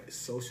as we got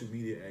social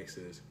media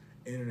access,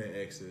 internet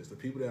access, the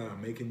people that are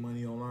making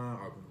money online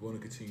are going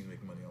to continue to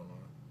make money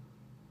online.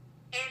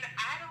 And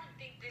I don't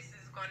think this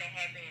is going to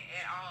happen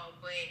at all.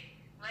 But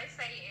let's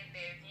say in the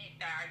event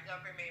that our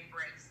government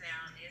breaks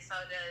down, and so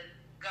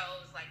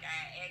goes like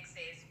our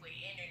access with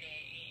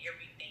internet and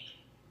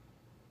everything.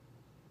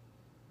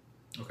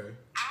 Okay.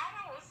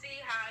 I don't see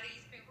how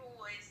these people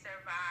would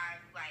survive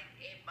like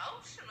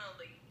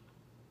emotionally.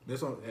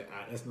 That's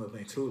another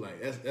thing too.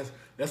 Like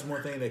that's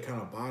one thing that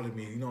kind of bothered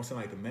me. You know what I'm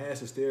saying? Like the mass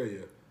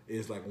hysteria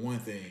is like one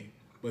thing,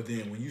 but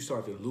then when you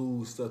start to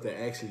lose stuff that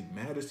actually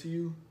matters to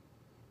you,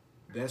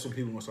 that's when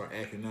people gonna start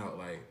acting out.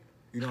 Like,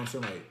 you know what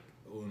I'm saying? Like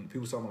when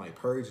people talking about like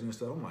purging and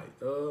stuff, I'm like,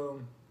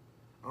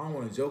 I don't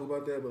want to joke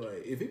about that, but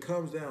like if it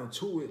comes down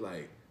to it,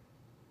 like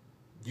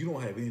you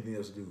don't have anything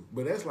else to do.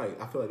 But that's like,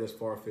 I feel like that's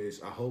far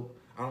fetched. I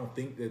don't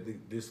think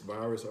that this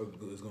virus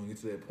is gonna get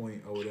to that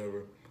point or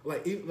whatever.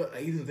 Like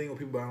even think when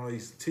people buy all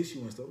these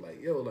tissue and stuff,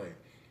 like, yo, like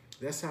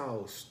that's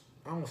how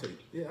I'm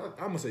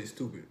gonna say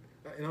stupid.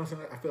 You know what I'm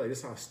saying? I feel like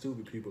that's how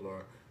stupid people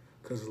are,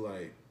 cause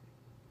like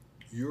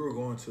you're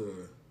going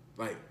to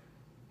like,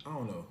 I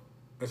don't know.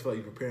 I just feel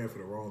like you're preparing for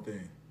the wrong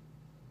thing.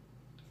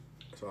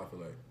 That's how I feel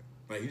like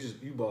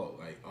you bought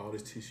like all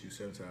this tissue,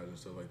 sanitizer and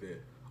stuff like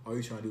that. Are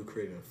you trying to do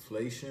create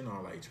inflation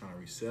or like trying to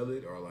resell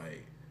it or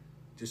like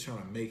just trying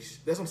to make?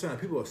 That's what I'm saying.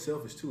 People are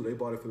selfish too. They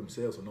bought it for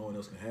themselves so no one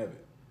else can have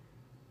it.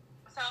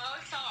 So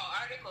I saw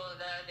an article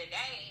the other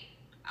day.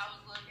 I was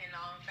looking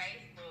on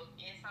Facebook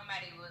and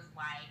somebody was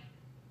like,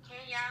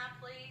 "Can y'all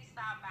please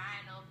stop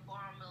buying up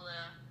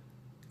formula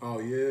Oh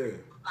yeah.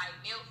 like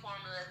milk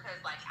formula, because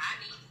like I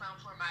need some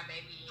for my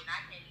baby and I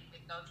can't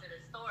even go to the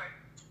store.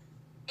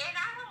 And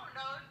I don't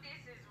know if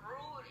this is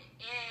rude,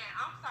 and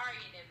I'm sorry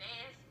in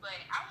advance, but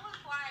I was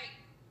like,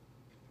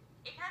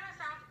 it kind of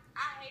sounds,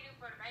 I hate it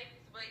for the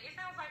babies, but it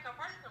sounds like a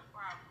personal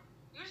problem.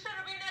 You should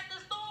have been at the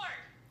store.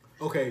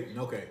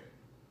 Okay.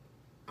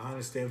 I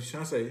understand what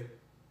you're trying to say,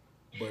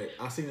 but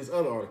I seen this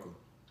other article.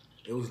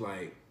 It was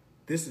like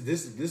this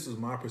is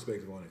my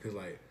perspective on it, because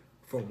like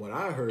from what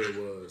I heard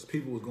was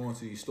people was going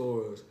to these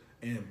stores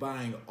and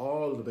buying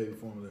all of the baby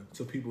formula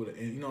to people that,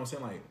 and you know what I'm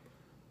saying, like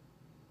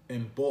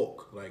in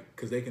bulk, like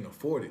because they can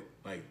afford it.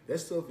 Like that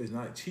stuff is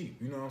not cheap.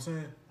 You know what I'm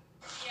saying?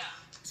 Yeah.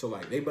 So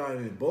like they buy it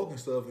in bulk and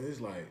stuff, and it's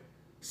like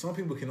some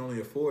people can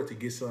only afford to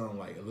get some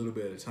like a little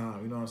bit at a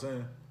time. You know what I'm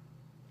saying?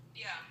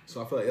 Yeah.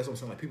 So I feel like that's what I'm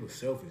saying. Like people are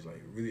selfish,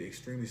 like really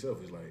extremely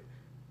selfish. Like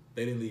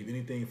they didn't leave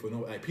anything for no.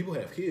 Like people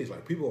have kids.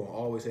 Like people will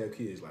always have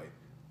kids. Like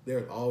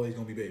there's always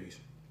gonna be babies.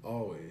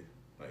 Always.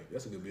 Like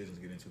that's a good business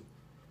to get into.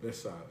 That's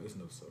side. That's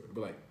another story.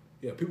 But like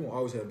yeah, people will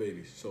always have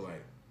babies. So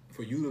like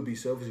for you to be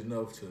selfish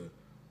enough to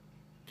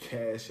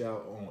cash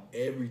out on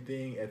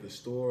everything at the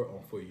store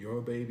on for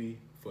your baby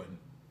for.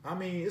 I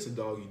mean, it's a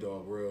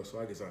dog-eat-dog world, so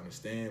I guess I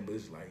understand. But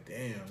it's like,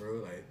 damn, bro,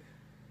 like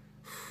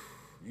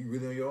you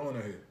really on your own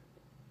out here.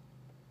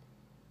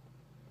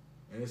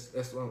 And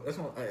that's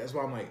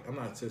why I'm like, I'm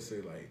not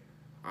necessarily like,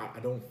 I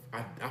don't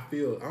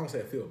say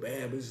I feel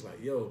bad, but it's just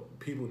like, yo,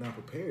 people not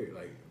prepared.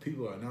 Like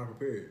people are not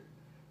prepared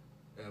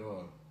at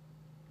all.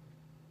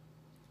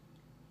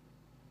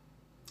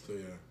 So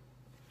yeah.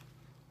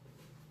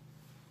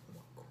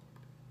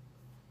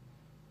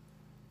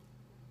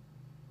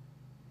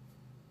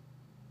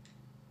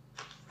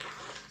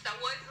 So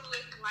what's it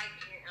looking like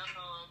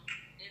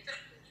in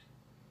Texas?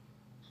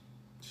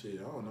 Shit,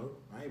 I don't know.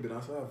 I ain't been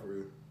outside for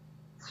real.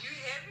 You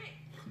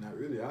haven't? Not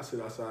really. I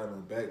sit outside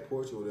on the back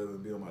porch or whatever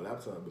and be on my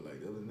laptop, but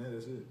like other than that,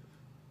 that's it.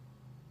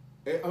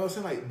 And I was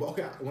saying like,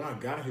 okay, when I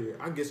got here,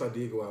 I guess I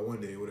did go out one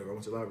day or whatever. I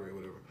went to the library or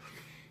whatever,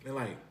 and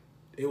like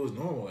it was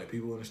normal. Like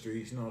people in the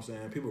streets, you know what I'm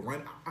saying? People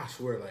run. I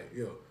swear, like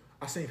yo,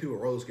 I seen people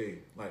roller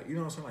skating, like you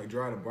know what I'm saying,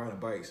 like riding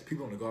bikes.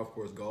 People on the golf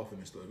course golfing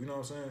and stuff. You know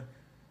what I'm saying?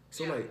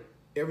 So Yeah. like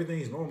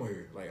everything's normal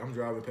here. Like I'm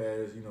driving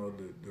past, you know,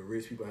 the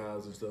rich people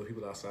houses and stuff.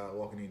 People outside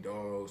walking their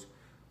dogs,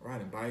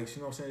 riding bikes.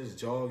 You know what I'm saying? Just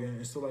jogging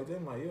and stuff like that.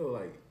 I'm like yo,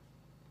 like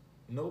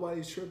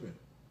nobody's tripping.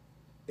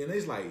 And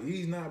it's like,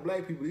 these not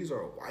black people, these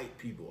are white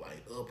people,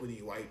 like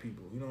uppity white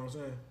people. You know what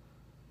I'm saying?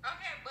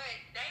 Okay, but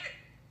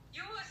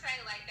you would say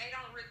like they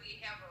don't really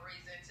have a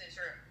reason to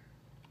trip.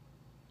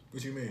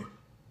 What you mean?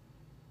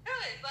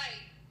 Because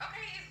like,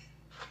 okay,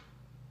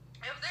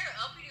 if they're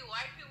uppity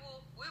white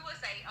people, we would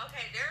say,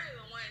 okay, they're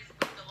the ones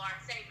with the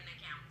large saving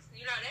accounts.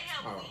 You know, they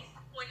have at least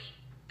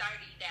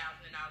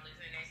 $20,000-$30,000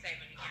 in their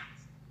saving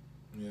accounts.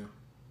 Yeah.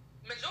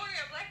 Majority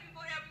of black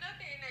people have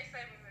nothing in their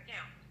savings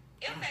account.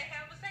 If they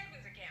have a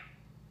savings account.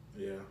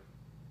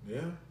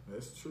 Yeah,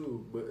 that's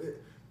true. But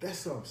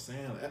that's what I'm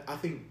saying. I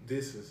think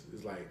this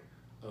is like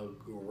a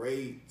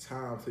great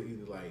time to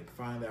either like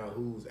find out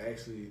who's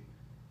actually,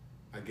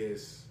 I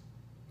guess,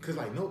 because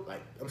like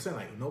I'm saying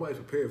like nobody's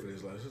prepared for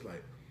this. Like it's just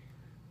like,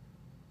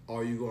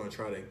 are you going to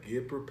try to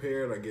get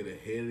prepared or get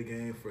ahead of the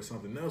game for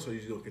something else, or are you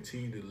just going to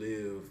continue to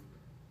live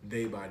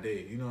day by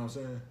day? You know what I'm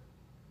saying?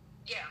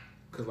 Yeah.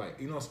 Cause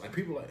like you know like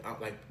people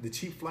like the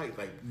cheap flight,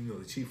 like you know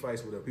the cheap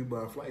flights whatever, people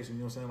buying flights, you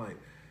know what I'm saying, like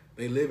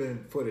they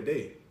living for the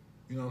day,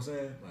 you know what I'm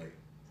saying, like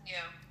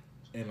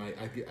Yeah. and like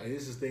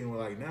it's this thing where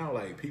like now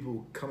like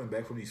people coming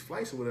back from these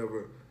flights or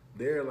whatever,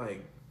 they're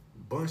like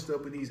bunched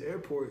up in these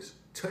airports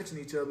touching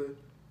each other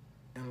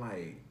and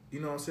like you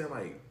know what I'm saying,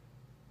 like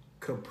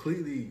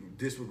completely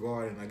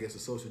disregarding I guess the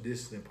social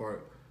distancing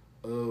part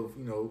of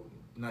you know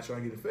not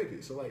trying to get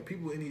infected. So like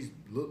people in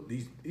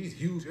these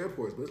huge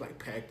airports, but it's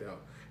like packed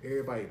out.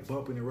 Everybody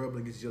bumping and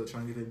rubbing against each other,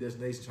 trying to get to their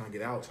destination, trying to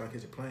get out, trying to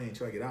catch a plane,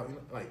 trying to get out,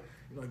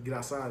 get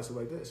outside and stuff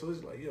like that. So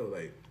it's like, yo,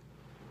 like,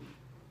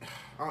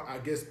 I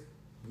guess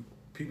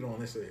people don't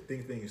necessarily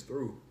think things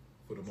through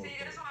for the most See,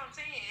 part. that's what I'm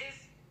saying.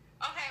 It's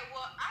okay.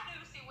 Well, I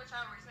do see what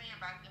y'all were saying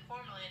about the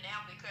formula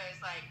now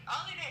because, like,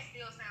 all of that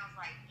still sounds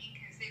like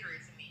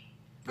inconsiderate to me.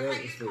 Yeah,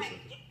 Okay, it's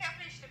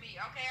selfish to me.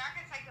 Okay, I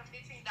can take a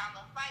 $15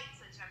 flight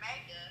to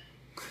Jamaica,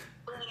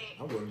 but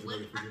I'm willing to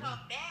when make it for I you.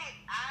 come back,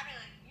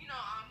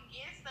 I'm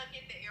getting stuck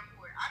at the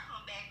airport. I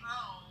come back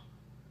home.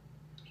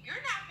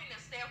 You're not gonna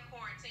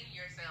self-quarantine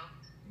yourself.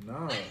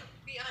 Nah. Let's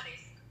be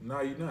honest.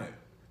 Nah, you're not.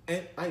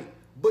 And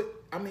but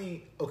I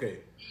mean,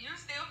 okay. You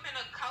still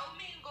finna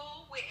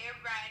co-mingle with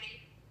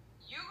everybody.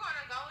 You're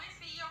gonna go and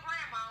see your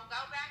grandma, go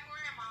back to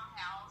grandma's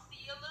house,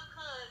 see your little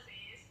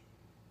cousins,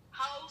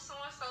 hold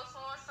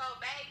so-and-so,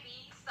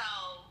 baby. So,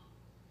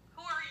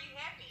 who are you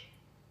having?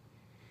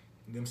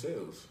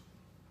 Themselves.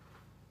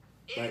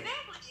 Exactly,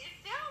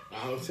 it's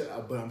selfish.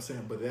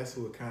 But that's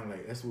what kind of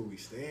like that's what we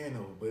stand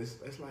over. But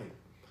it's like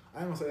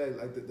I don't say that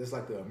like that's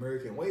like the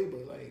American way,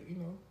 but like you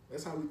know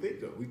that's how we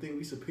think though. We think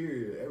we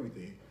superior to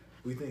everything.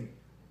 We think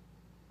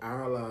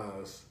our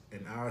lives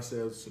and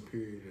ourselves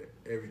superior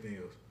to everything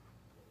else.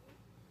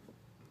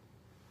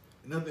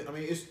 nothing. I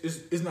mean,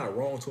 it's not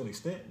wrong to an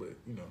extent, but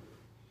you know,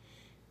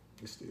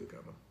 it's still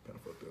kind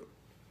of fucked up.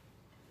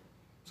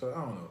 So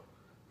I don't know.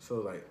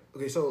 So like,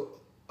 so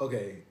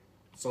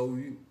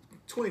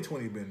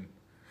 2020 been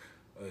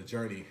a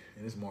journey,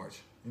 and it's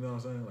March. You know what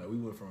I'm saying? Like we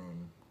went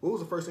from what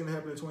was the first thing that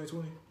happened in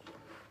 2020?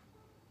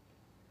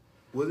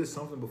 Was it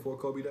something before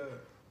Kobe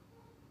died?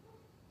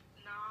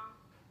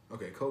 No.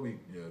 Okay, Kobe.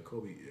 Yeah.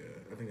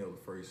 I think that was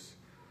the first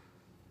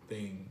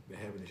thing that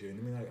happened this year. And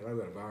I mean, like, I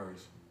got a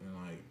virus and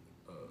like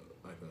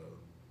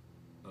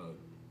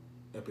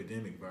a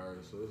epidemic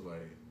virus. So it's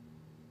like,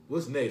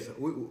 what's next?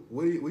 What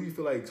do you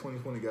feel like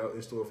 2020 got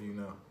in store for you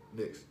now?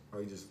 Next,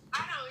 or you just?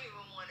 I don't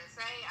even want to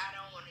say. I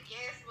don't want to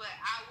guess, but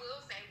I will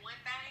say one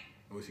thing.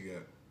 What you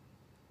got?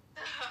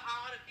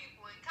 All the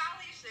people in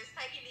college that's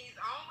taking these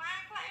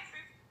online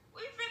classes,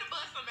 we finna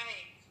bust some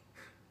eggs.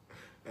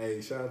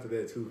 Hey, shout out to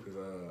that too, cause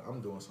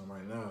I'm doing something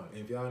right now.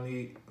 And if y'all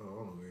need, I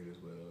don't know where it is,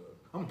 but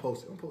I'm gonna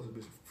post a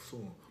bitch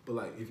soon. But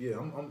like, if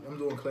I'm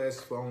doing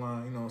classes for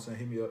online. You know what I'm saying?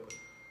 Hit me up,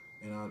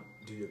 and I'll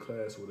do your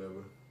class or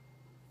whatever.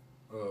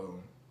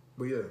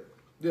 But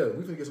yeah,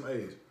 we finna get some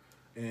A's.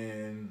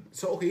 And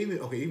so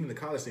even the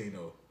college thing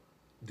though,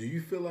 do you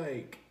feel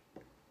like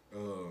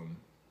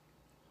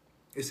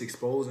it's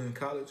exposing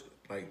college,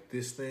 like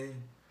this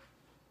thing?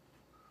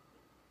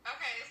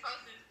 Okay,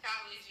 exposing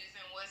colleges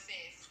in what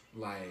sense?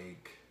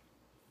 Like,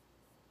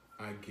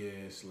 I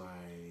guess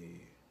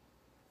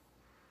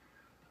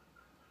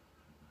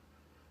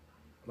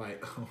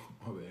like oh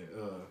my bad.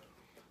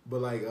 But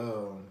like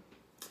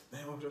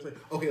man, what was I saying?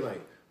 Okay,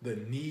 like the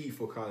need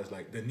for college,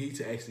 like the need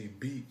to actually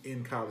be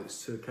in college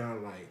to kind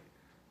of like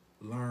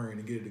learn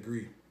and get a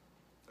degree,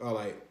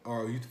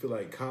 or you feel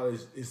like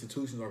college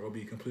institutions are gonna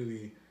be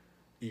completely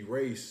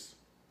erased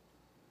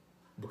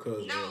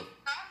because No,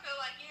 I feel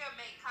like it'll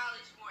make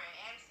college more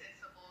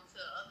accessible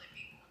to other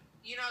people.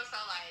 You know, so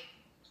like,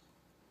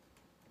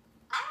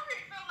 I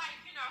already feel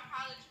like,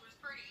 college was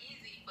pretty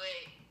easy, but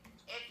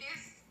at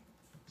this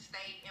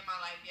state in my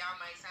life, y'all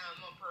might sound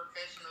I'm a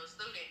professional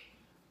student,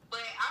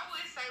 but I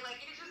would say like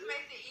it just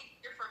makes it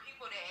easier for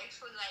people to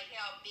actually like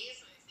have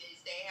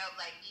businesses that have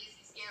like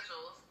busy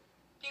schedules.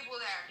 People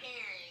that are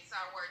parents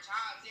or work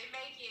jobs, it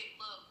make it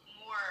look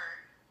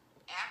more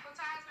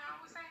appetizing, I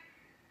would say.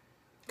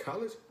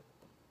 college.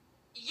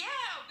 Yeah,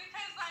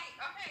 because like,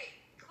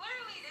 okay,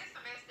 clearly this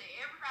semester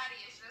everybody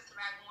is just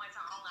about going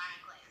to online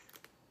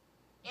classes.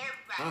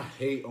 Everybody. I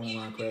hate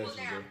online Even classes,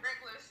 people that bro. are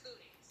regular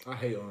students. I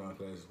hate online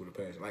classes with a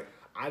passion. Like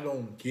I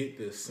don't get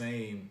the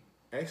same.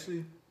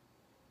 Actually,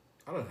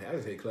 I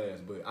just hate class,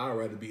 but I'd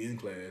rather be in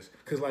class.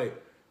 Cause like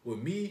with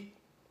me,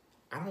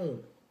 I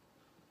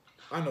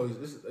know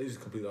this is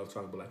completely off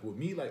topic, but like with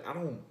me, like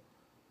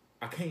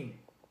I can't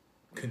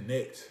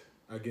connect.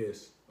 I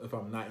guess if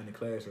I'm not in the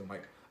classroom,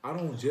 like I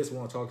don't just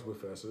want to talk to the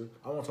professor.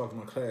 I want to talk to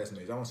my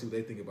classmates. I want to see what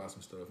they think about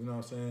some stuff. You know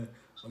what I'm saying?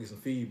 I get some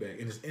feedback,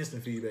 and it's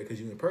instant feedback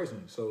because you're in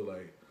person. So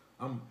like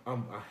I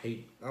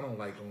don't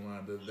like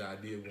online the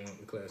idea of going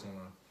to class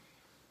online.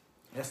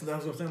 That's what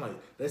I'm saying.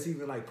 Like that's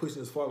even like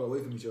pushing us farther away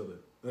from each other.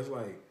 That's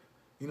like,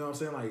 you know what I'm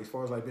saying? Like as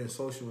far as like being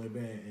social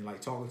and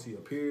like talking to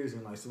your peers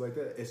and like stuff like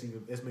that, that's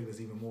making us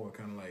even more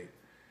kind of like,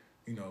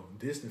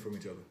 distant from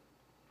each other.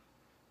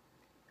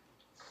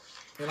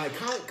 And like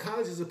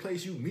college is a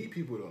place you meet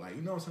people though. Like,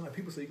 you know what I'm saying? Like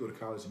people say you go to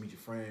college to meet your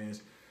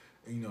friends,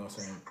 and you know what I'm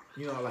saying?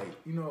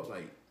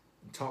 Like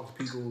talk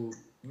to people.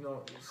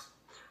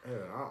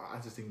 I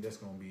just think that's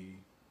gonna be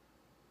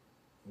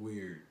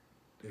weird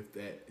if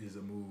that is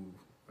a move.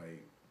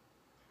 Like,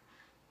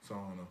 so I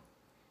don't know.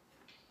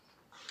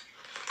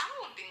 I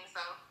don't think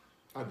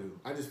so. I do.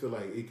 I just feel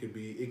like it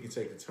can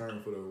take a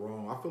turn for the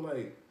wrong. I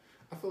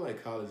feel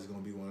like college is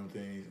gonna be one of the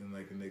things in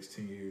like the next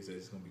 10 years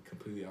that's gonna be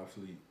completely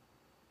obsolete.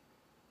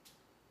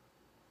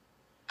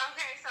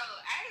 Okay, so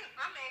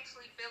I'm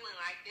actually feeling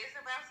like this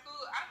about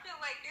school. I feel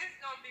like this is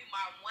gonna be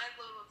my one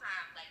little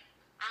time. Like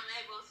I'm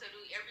able to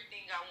do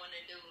everything I want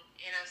to do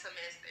in a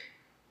semester.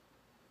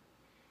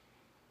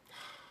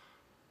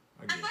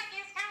 It's like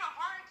it's kind of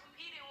hard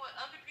competing with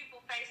other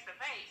people face to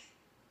face.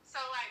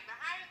 So like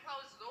behind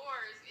closed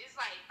doors, it's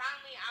like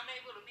finally I'm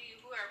able to be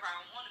whoever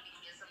I want to be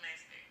this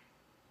semester.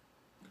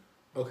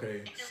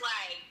 Okay. It's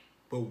like,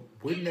 but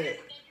wouldn't that?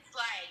 It's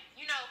like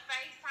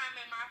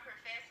FaceTiming my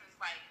professors.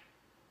 Like,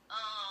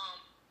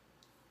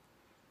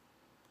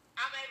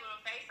 I'm able to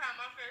FaceTime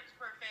my first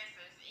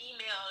professors,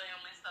 email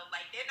them and stuff.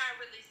 Like they're not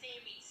really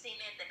seeing me sitting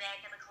at the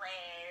back of the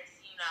class,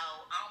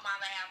 on my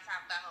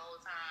laptop the whole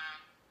time.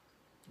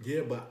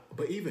 Yeah,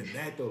 but even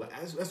that though, like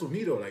that's what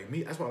me though. Like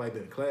me, that's why I like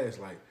being in class.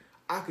 Like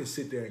I could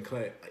sit there in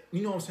class. Like,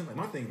 you know what I'm saying?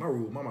 Like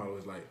my motto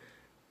is like,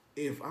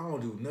 if I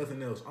don't do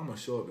nothing else, I'm gonna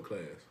show up to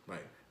class.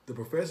 Like the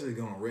professor is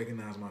gonna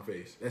recognize my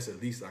face. That's the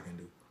least I can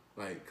do.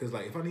 Like, cause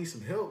like if I need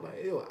some help,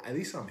 like at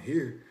least I'm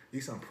here. At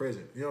least I'm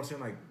present. You know what I'm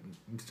saying?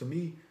 Like to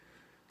me,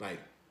 like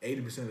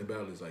 80% of the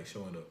battle is like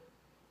showing up.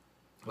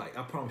 Like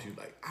I promise you,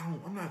 like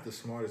I'm not the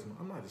smartest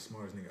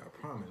nigga. I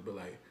promise, but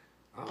like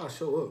I'll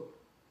show up.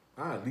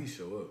 I'll at least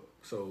show up.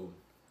 So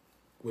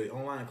with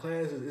online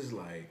classes, it's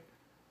like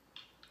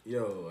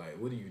yo, like,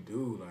 what do you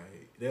do?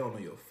 Like, they don't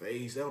know your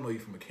face. They don't know you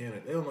from a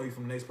Canada. They don't know you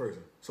from the next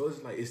person. So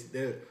it's like it's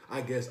there.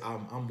 I guess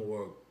I'm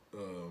more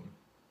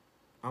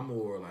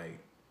like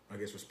I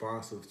guess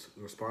responsive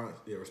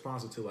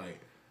to like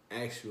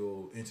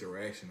actual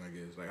interaction. I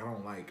guess like I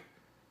don't like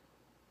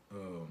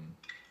um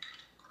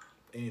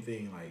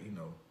anything like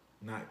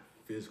not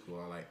physical.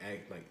 I like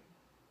act like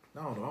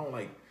I don't know. I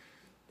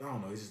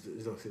don't know.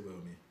 It don't sit well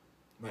with me.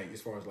 Like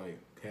as far as like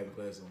having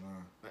classes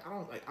online, like I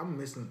don't like I ain't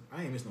missing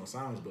no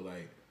assignments, but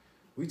like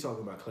we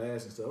talking about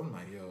class and stuff. I'm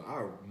like, yo,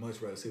 I would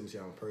much rather sit with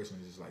y'all in person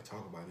and just like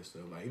talk about this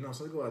stuff. Like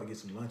so go out to get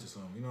some lunch or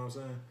something. You know what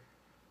I'm saying?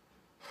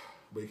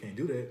 But you can't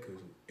do that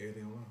because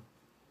everything online.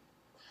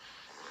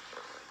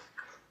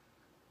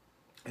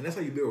 And that's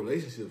how you build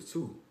relationships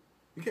too.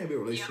 You can't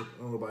build a relationship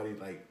with nobody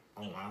like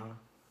online.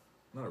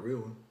 Not a real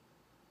one.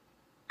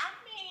 I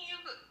mean,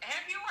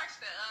 have you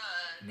watched the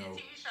No.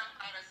 TV show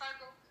called The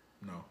Circle?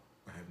 No,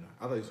 I have not.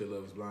 I thought you said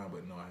Love is Blind,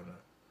 but no, I have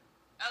not.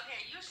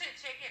 Okay, you should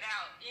check it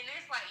out. And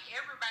it's like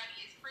everybody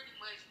is pretty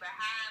much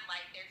behind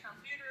like their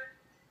computer.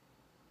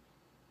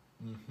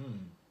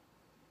 Mm-hmm.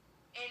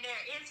 And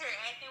they're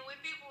interacting with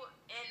people,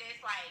 and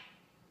it's like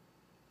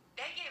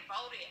they get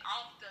voted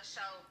off the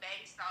show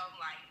based on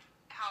like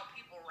how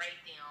people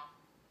rate them.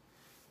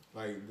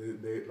 Like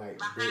they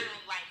like behind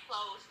like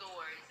closed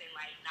doors and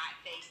like not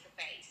face to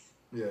face.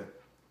 Yeah.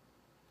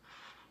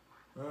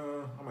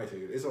 I might check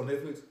it. It's on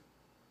Netflix.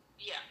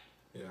 Yeah.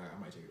 Yeah, I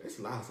might check it. It's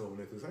a lot of stuff on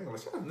Netflix. I ain't gonna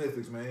shout out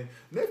Netflix, man.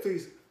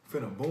 Netflix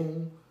finna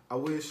boom. I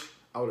wish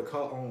I would have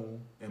caught on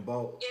and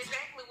bought.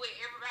 Exactly what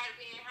everybody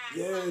being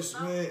behind. Yes,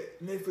 man.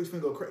 Netflix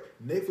finna go crazy.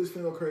 Netflix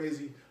finna go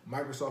crazy.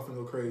 Microsoft finna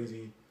go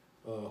crazy.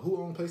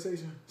 Who on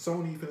PlayStation?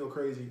 Sony finna go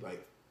crazy.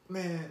 Like,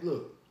 man,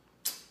 look.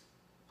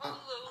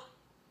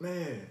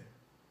 Man.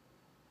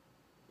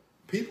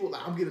 People,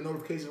 like, I'm getting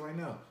notifications right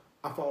now.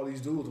 I follow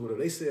these dudes with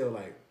they sell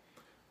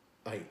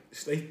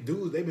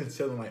dudes, they've been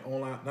selling like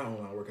not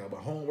online workout,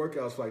 but home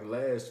workouts for like the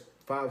last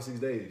 5 or 6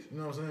 days. You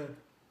know what I'm saying?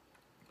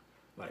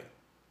 Like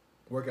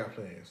workout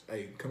plans.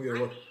 Hey, come get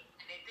a work. And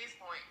at this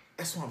point,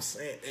 that's what I'm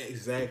saying.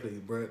 Exactly,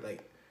 bro.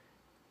 Like,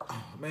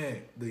 oh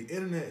man, the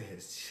internet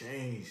has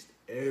changed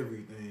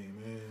everything,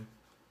 man.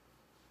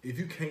 If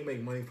you can't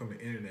make money from the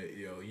internet,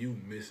 yo, you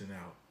missing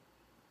out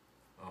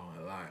on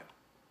a lot.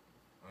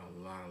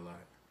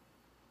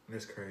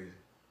 That's crazy.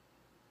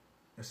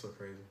 That's so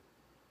crazy.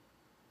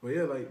 But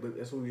yeah, but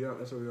that's where we are.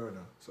 That's where we are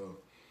now. So,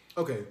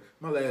 okay,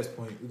 my last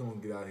point. We're gonna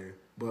get out of here.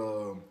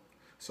 But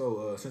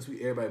since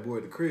everybody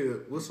bored the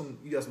crib,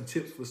 you got some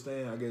tips for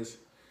staying, I guess,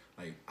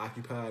 like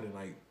occupied and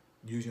like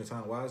using your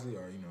time wisely,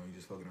 or you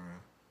just fucking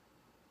around?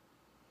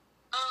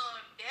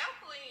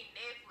 Definitely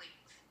Netflix.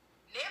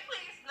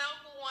 Netflix #1.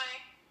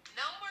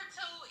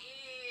 #2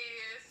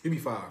 is. Give me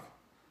 5.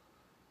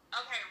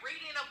 Okay,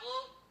 reading a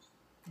book.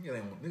 Yeah,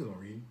 niggas don't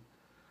read.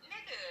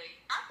 Nigga,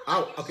 I feel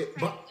like you should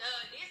but take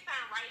this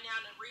time right now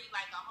to read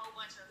like a whole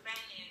bunch of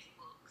finance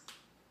books.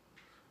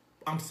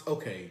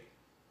 Okay.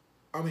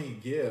 I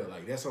mean, yeah,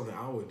 like that's something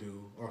I would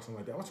do or something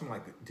like that. I'm talking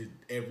like the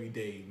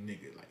everyday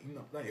nigga, like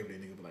not everyday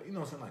nigga, but like what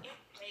I'm saying, like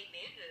Everyday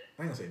nigga.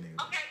 I ain't gonna say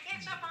nigga. Okay,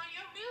 catch up on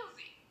your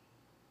music.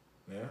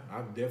 Yeah,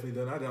 I've definitely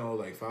done. I downloaded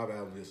like 5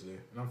 albums yesterday,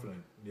 and I'm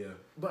feeling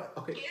But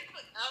okay.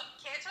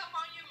 Catch up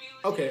on your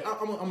music. Okay,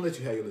 I'm gonna let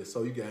you have your list.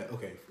 So you got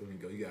let me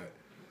go. You got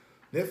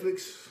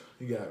Netflix.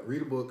 You got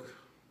read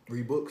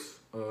books,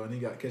 and you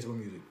got catch up on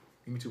music.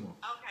 Give me 2 more.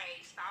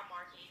 Okay, stock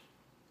market.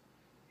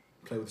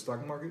 Play with the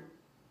stock market.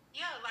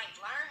 Yeah, like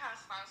learn how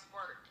stocks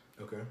work.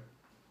 Okay.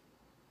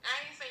 I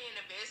ain't saying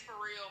the best for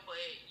real, but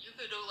you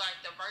could do like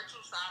the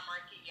virtual stock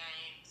market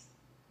games.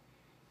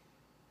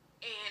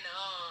 And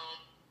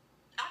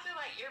I feel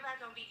like everybody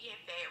gonna be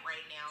getting fat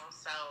right now,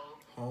 so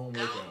Home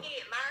go workout.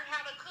 ahead, learn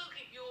how to cook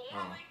if you're a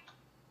woman.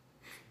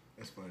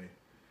 That's funny.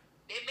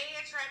 That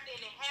man trapped in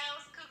the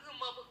house, cook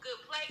him up a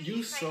good plate. You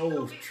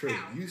so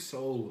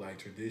like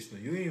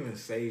traditional. You didn't even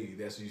say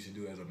that's what you should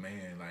do as a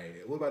man.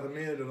 Like, what about the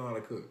man that don't know how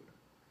to cook?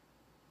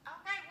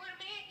 Okay, well, the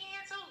man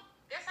can too.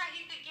 That's how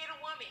he could get a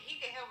woman. He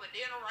could have a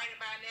dinner right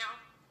about now,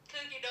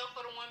 cook it up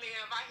for the woman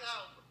and invite her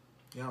over.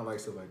 Y'all don't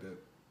like stuff like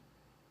that.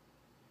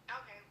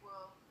 Okay,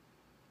 well,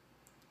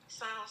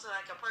 sounds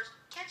like a person.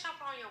 Catch up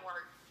on your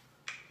work.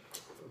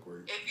 Fuck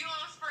work. If you're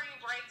on spring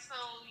break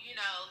soon,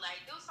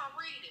 like do some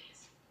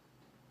readings.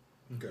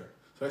 Okay,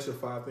 so that's your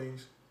 5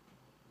 things.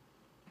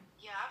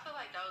 Yeah, I feel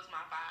like those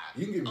my 5.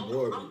 You can give me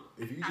more of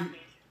it if you.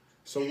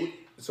 So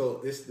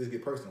let's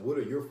get personal. What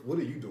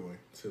are you doing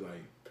to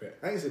like?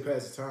 I ain't say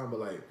pass the time, but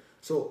like,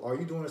 so are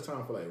you doing this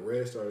time for like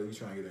rest, or are you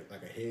trying to get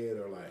like ahead,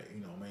 or like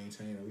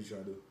maintain, or what you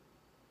trying to do?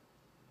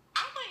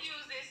 I'm gonna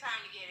use this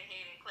time to get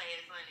ahead in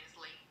class,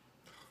 honestly.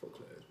 Fuck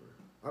class, bro.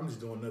 I'm just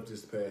doing enough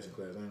just to pass in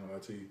class. I ain't gonna lie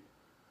to you.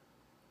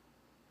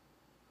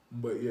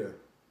 But yeah,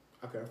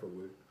 okay, I fuck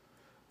with it.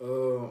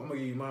 I'm gonna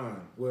give you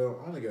mine. Well,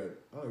 I only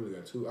really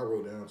got 2. I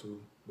wrote down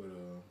 2, but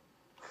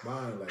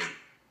mine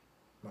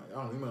I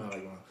don't even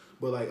like mine.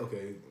 But like,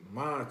 okay,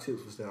 my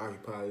tips for staying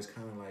occupied is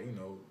kind of like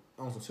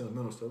on some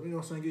sentimental stuff. You know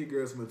what I'm saying? Give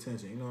girls some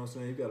attention. You know what I'm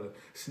saying? You got a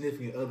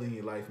significant other in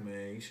your life,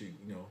 man. You should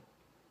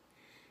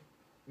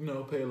you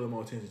know, pay a little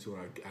more attention to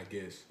it, I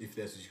guess, if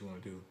that's what you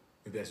want to do,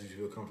 if that's what you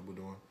feel comfortable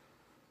doing.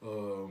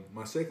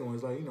 My second one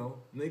is like, you know,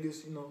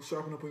 niggas, you know,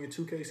 sharpen up on your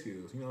 2K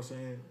skills. You know what I'm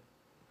saying?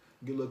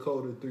 Get a little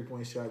colder,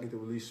 3-point shot, get the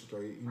release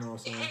straight. You know what I'm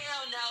saying?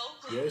 Hell no.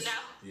 Yes,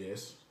 No.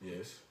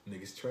 yes.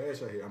 Niggas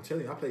trash out here. I'm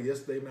telling you, I played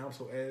yesterday, man. I'm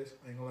so ass.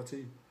 I ain't gonna lie to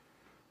you.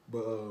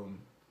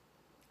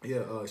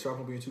 But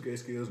sharpen up on your 2K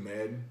skills.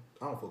 Madden.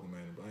 I don't fuck with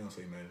Madden, but I ain't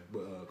gonna say Madden.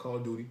 But Call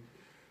of Duty.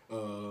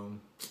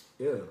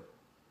 Yeah.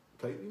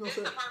 Play. You know what I'm saying? It's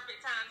the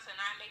perfect time to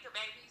not make a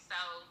baby. So.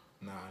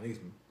 Nah, niggas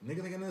ain't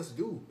got nothing else to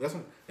do.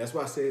 That's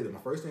why I said that my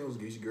first thing was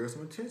get your girl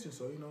some attention.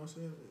 So you know what I'm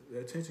saying? That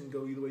attention can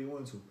go either way you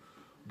want it to.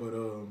 But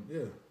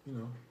yeah, you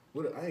know,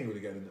 I ain't really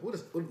got into what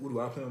do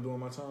I plan on doing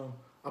my time?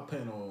 I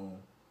plan on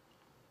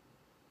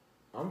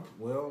I'm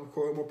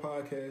recording more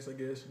podcasts, I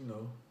guess, you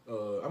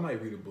know. I might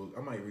read a book.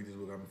 I might read this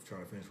book I'm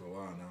trying to finish for a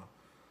while now.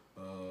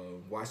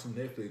 Watch some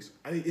Netflix.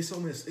 It's so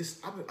much.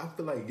 I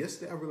feel like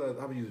yesterday I realized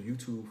I've been using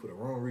YouTube for the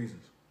wrong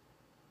reasons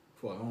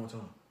for a long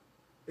time.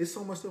 It's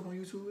so much stuff on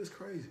YouTube. It's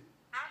crazy.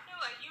 I feel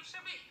like you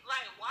should be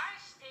like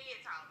watch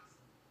TED Talks.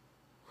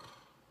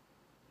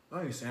 That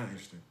don't even sound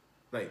interesting.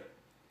 Like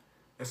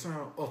that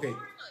sound okay. For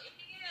real, it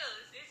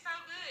is. It's so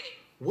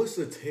good. What's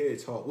a TED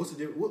Talk? What's the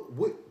difference?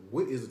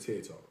 What is a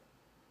TED Talk?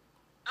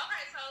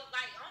 Okay, so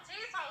like on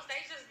TED Talks,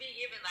 they just be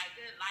giving like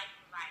good life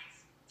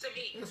advice to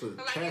me. That's a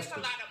So like it's a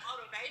pastor. lot of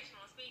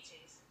motivational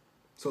speeches.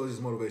 So it's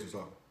just motivation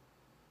talking.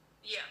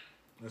 Yeah.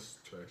 That's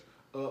trash.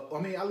 I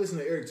mean, I listen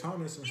to Eric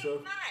Thomas and It's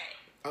stuff. not.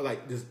 I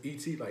like this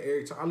ET, like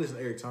I listen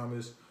to Eric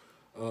Thomas,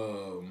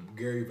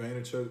 Gary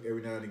Vaynerchuk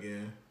every now and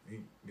again. He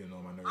getting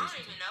on my nerves. I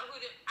don't even know who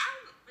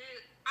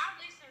I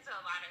listen to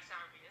a lot of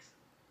sermons.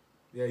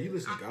 Yeah, you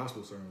listen to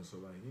gospel sermons, so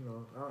like, you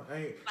know, I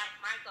ain't. Like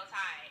Michael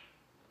Tide.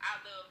 I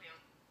love him.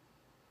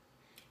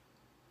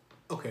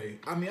 Okay,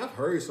 I mean, I've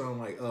heard some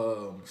like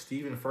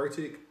Stephen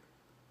Furtick.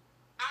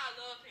 I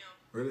love him.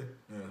 Really?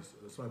 Yeah,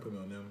 somebody put me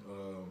on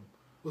them.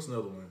 What's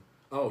another one?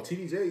 Oh,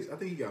 TD Jakes. I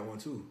think he got one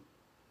too.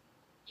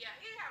 Yeah,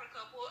 he had a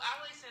couple.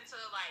 I listen to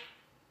like,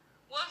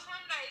 well,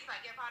 some days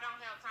like if I don't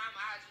have time,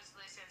 I just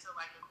listen to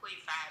like a quick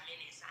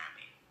 5-minute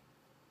sermon.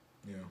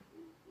 Yeah,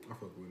 I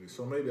fuck with it.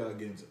 So maybe I'll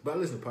get into, but I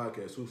listen to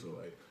podcasts too. So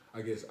like, I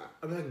guess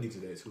I mean I can get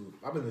to that too.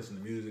 I've been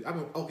listening to music.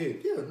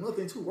 Another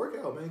thing too.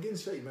 Workout, man. Get in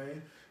shape,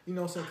 man. You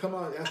know what I'm saying? Come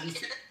out after you.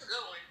 That's a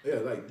good one. Yeah,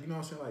 like you know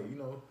what I'm saying. Like you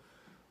know,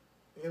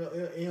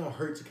 it don't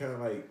hurt to kind of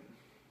like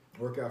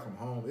work out from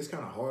home. It's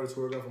kind of harder to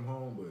work out from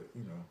home, but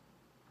you know,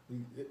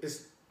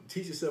 it's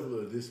teach yourself a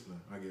little discipline,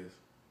 I guess.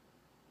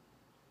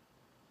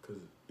 Cause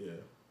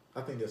yeah,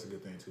 I think that's a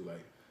good thing too.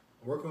 Like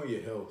work on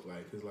your health,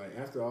 like cause like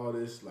after all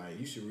this, like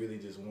you should really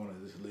just want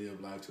to just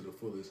live life to the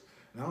fullest.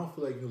 And I don't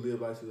feel like you can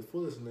live life to the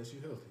fullest unless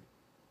you're healthy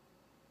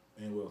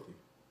and wealthy.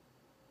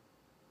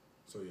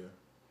 So yeah,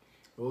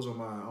 those are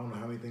I don't know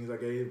how many things I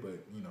gave,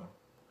 but you know,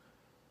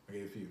 I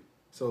gave a few.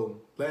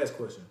 So last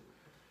question,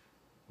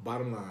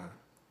 bottom line,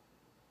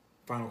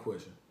 final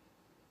question: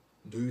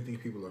 do you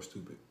think people are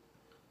stupid?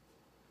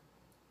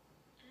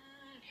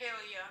 Hell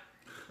yeah.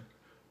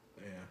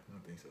 Yeah, I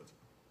don't think so too.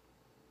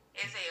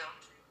 It's hell.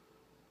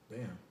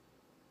 Damn.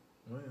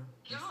 Well,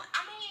 You know,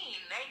 I mean,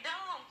 they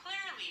don't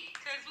clearly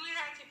because we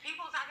had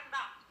people talking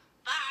about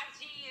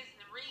 5G is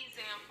the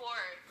reason for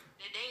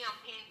the damn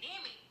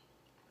pandemic.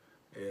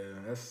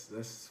 yeah,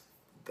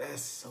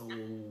 that's so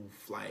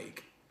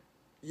like,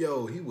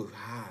 yo, he was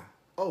high.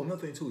 Oh,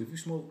 nothing too. If you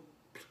smoke,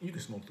 you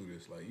can smoke through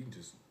this. Like you can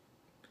just.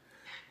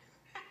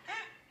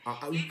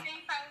 You think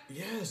so?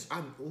 Yes,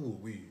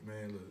 weed,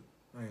 man. Look,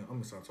 I'm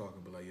gonna stop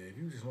talking, but like, yeah, if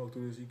you just smoke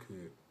through this, you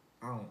could.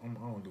 I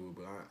don't do it,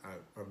 but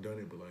I've done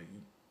it. But like,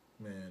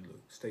 man, look,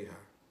 stay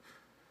high.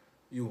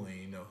 You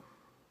ain't know.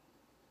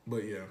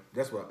 But yeah,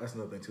 that's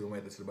another thing too. I'm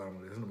at this to the bottom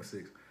of this. That's number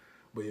 6.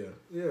 But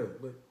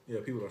yeah,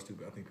 people are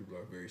stupid. I think people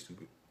are very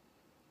stupid.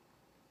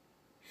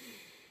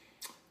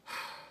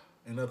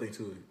 And another thing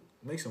too,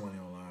 make some money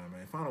online,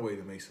 man. Find a way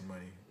to make some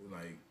money,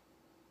 like,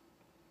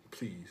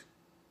 please.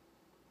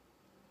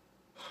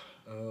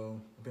 I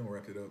think we'll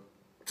wrap it up.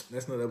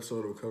 That's another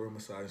episode of Recover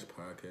Massage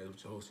Podcast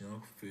with your host,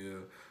 Young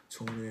Phil.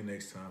 Tune in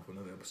next time for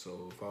another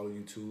episode. Follow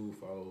YouTube,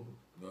 follow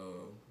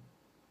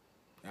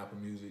Apple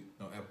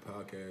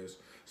Podcasts,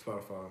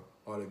 Spotify,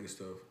 all that good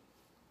stuff.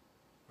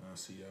 I'll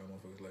see y'all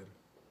motherfuckers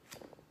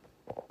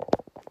later.